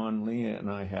that Yuan Li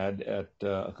and I had at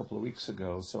a couple of weeks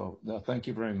ago. So thank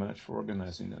you very much for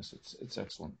organizing this. It's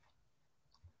excellent.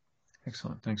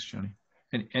 Excellent. Thanks, Johnny.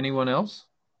 And anyone else?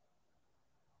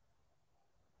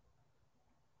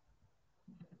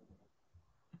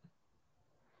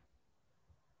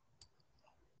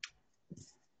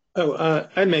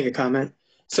 I'd make a comment.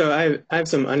 So I have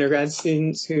some undergrad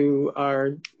students who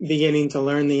are beginning to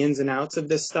learn the ins and outs of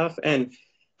this stuff. And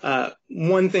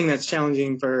one thing that's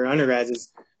challenging for undergrads is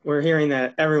we're hearing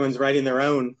that everyone's writing their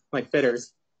own like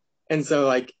fitters. And so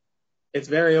like it's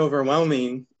very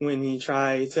overwhelming when you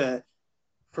try to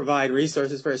provide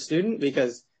resources for a student,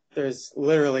 because there's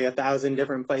literally 1,000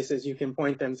 different places you can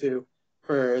point them to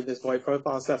for this void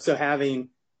profile stuff. So having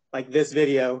like this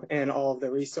video and all of the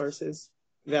resources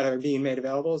that are being made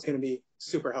available is going to be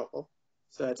super helpful.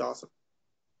 So that's awesome.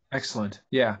 Excellent.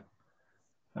 Yeah.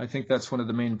 I think that's one of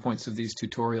the main points of these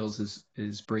tutorials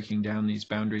is breaking down these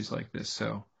boundaries like this.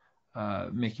 So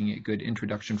making it a good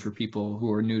introduction for people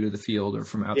who are new to the field or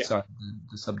from outside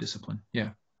the subdiscipline. Yeah.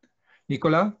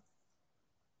 Nicolas?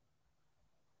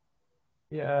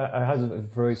 Yeah, I had a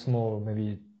very small,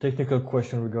 maybe technical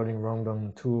question regarding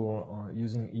Rongmon tool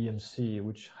using EMC,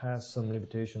 which has some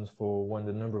limitations for when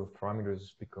the number of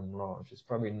parameters become large. It's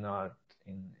probably not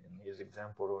in his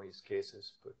example or his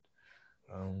cases, but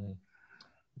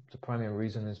primary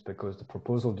reason is because the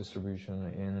proposal distribution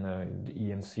in the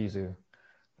EMC is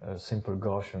a simple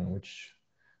Gaussian, which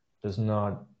does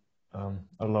not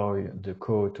allow the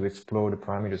code to explore the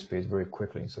parameter space very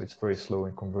quickly. So it's very slow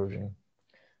in converging.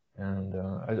 And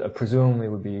I presume it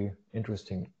would be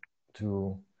interesting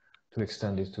to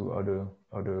extend this to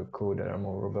other code that are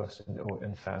more robust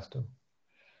and faster.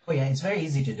 Oh yeah, it's very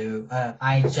easy to do.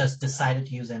 I just decided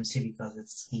to use MC because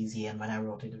it's easy, and when I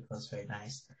wrote it, it was very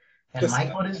nice. And my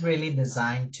code is really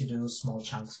designed to do small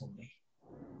chunks only.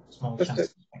 Small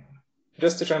chunks.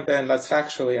 Just to jump in, that's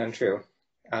factually untrue.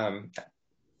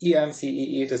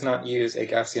 EMCEE does not use a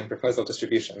Gaussian proposal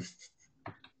distribution.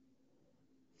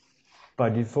 By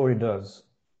default, it does.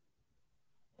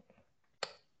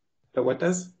 But what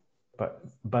does? But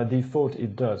by default,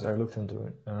 it does. I looked into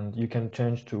it, and you can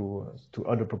change to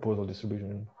other proposal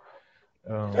distribution.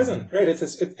 It doesn't, right?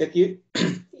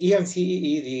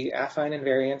 EMCEE, the affine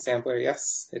invariant sampler,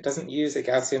 yes, it doesn't use a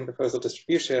Gaussian proposal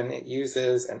distribution. It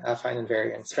uses an affine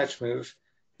invariant stretch move,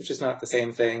 which is not the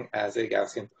same thing as a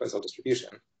Gaussian proposal distribution.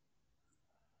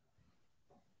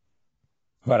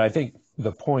 But I think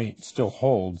the point still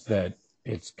holds that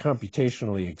it's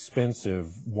computationally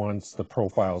expensive once the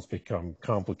profiles become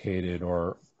complicated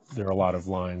or there are a lot of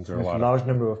lines or a large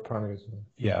number of parameters.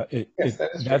 Yeah,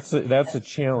 that's a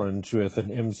challenge with an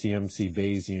MCMC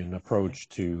Bayesian approach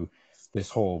to this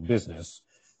whole business,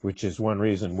 which is one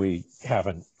reason we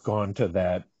haven't gone to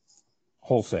that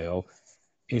wholesale.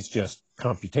 It's just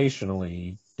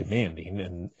computationally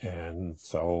demanding, and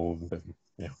so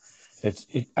you know,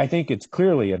 I think it's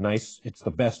clearly it's the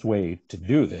best way to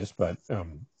do this, but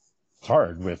it's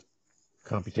hard with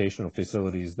computational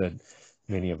facilities that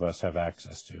many of us have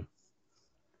access to.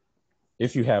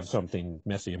 If you have something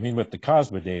messy, I mean, with the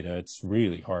Cosma data, it's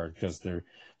really hard because there's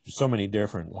so many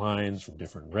different lines from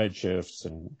different redshifts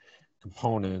and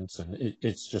components, and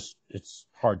it's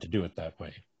hard to do it that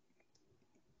way.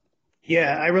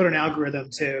 Yeah, I wrote an algorithm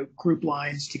to group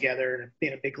lines together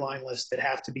in a big line list that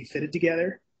have to be fitted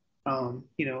together.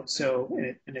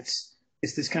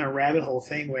 It's this kind of rabbit hole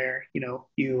thing where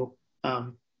you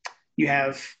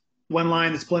have one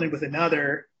line that's blended with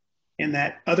another, and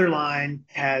that other line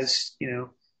has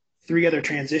 3 other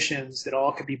transitions that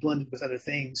all could be blended with other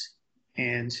things,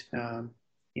 and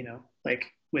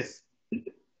like with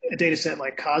a data set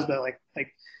like Cosma, like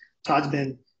Todd's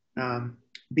been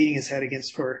beating his head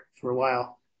against for a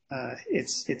while.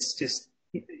 It's just,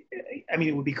 I mean,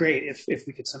 it would be great if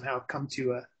we could somehow come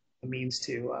to a means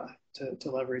to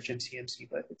leverage MCMC,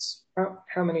 but it's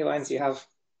how many lines do you have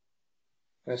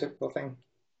in a typical thing?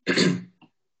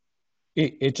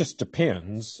 It just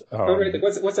depends.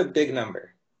 What's a big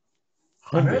number?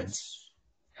 Hundreds.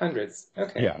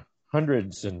 Okay. Yeah,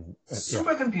 hundreds and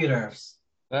supercomputers.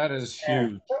 That is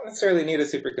huge. You don't necessarily need a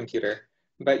supercomputer,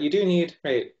 but you do need,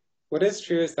 right? What is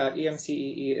true is that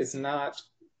EMCEE is not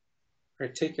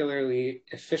particularly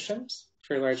efficient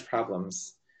for large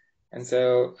problems. And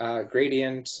so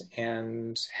gradient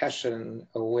and Hessian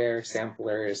aware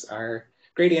samplers are,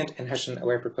 gradient and Hessian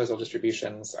aware proposal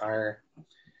distributions are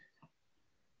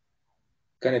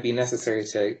going to be necessary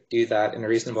to do that in a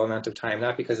reasonable amount of time,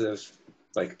 not because of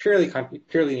like purely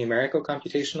numerical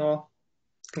computational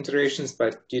considerations,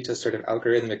 but due to sort of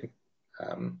algorithmic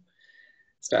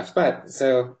stuff. But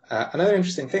so another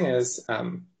interesting thing is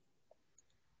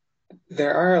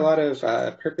there are a lot of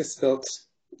purpose-built,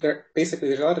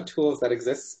 there's a lot of tools that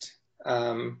exist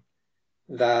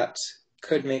that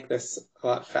could make this a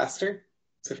lot faster.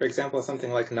 So for example,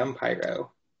 something like NumPyro,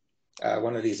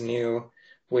 one of these new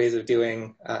ways of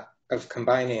doing, of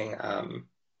combining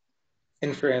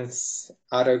inference,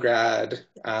 autograd,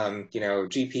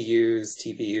 GPUs,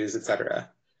 TPUs, etc.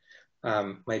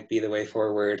 Might be the way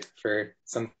forward for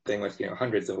something with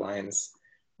hundreds of lines,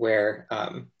 where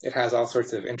it has all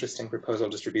sorts of interesting proposal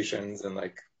distributions, and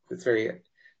like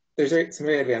there's some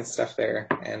very advanced stuff there,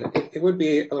 and it would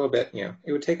be a little bit,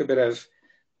 it would take a bit of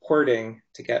porting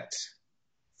to get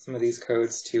some of these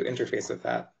codes to interface with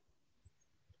that.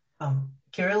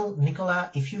 Kirill,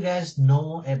 Nicola, if you guys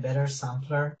know a better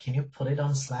sampler, can you put it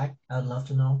on Slack? I'd love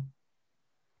to know.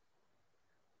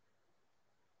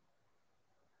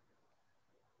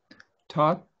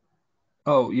 Todd?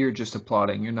 Oh, you're just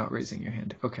applauding. You're not raising your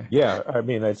hand. Okay. Yeah, I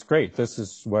mean, that's great. This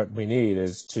is what we need,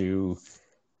 is to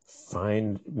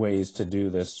find ways to do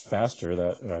this faster.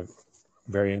 That I'm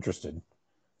very interested.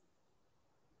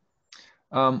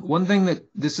 One thing that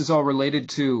this is all related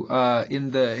to,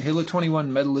 in the Halo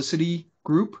 21 metallicity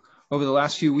group over the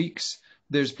last few weeks,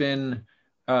 there's been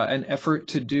an effort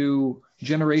to do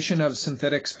generation of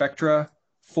synthetic spectra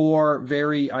for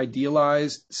very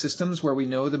idealized systems where we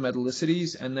know the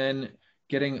metallicities, and then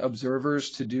getting observers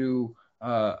to do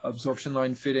absorption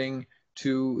line fitting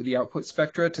to the output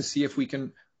spectra to see if we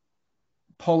can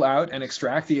pull out and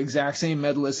extract the exact same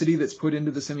metallicity that's put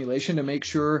into the simulation to make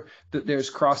sure that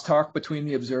there's crosstalk between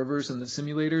the observers and the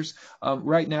simulators.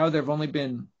 Right now, there have only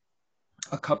been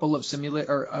a couple of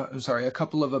a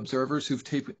couple of observers who've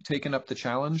taken up the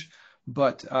challenge,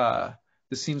 but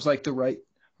this seems like the right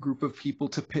group of people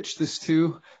to pitch this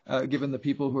to, given the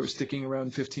people who are sticking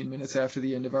around 15 minutes after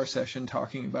the end of our session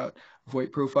talking about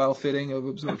Voigt profile fitting of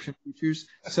absorption features.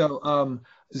 So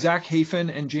Zach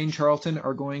Hafen and Jane Charlton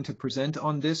are going to present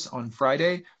on this on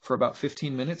Friday for about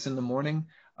 15 minutes in the morning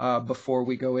before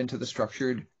we go into the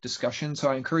structured discussion.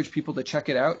 So I encourage people to check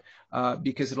it out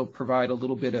because it'll provide a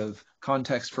little bit of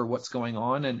context for what's going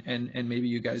on, and maybe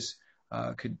you guys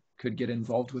could get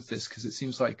involved with this, because it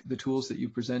seems like the tools that you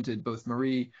presented, both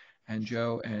Marie and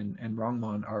Joe and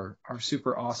Rongmon, are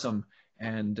super awesome,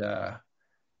 and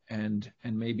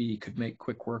maybe could make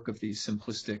quick work of these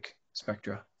simplistic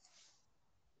spectra.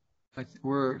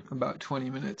 We're about 20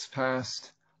 minutes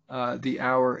past the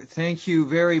hour. Thank you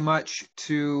very much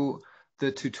to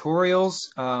the tutorials.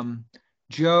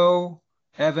 Joe,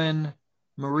 Evan,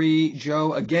 Marie,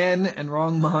 Joe again, and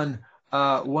Rongmon.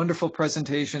 Wonderful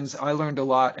presentations. I learned a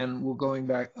lot, and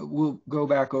we'll go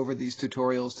back over these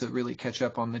tutorials to really catch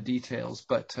up on the details,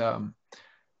 but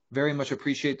very much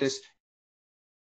appreciate this.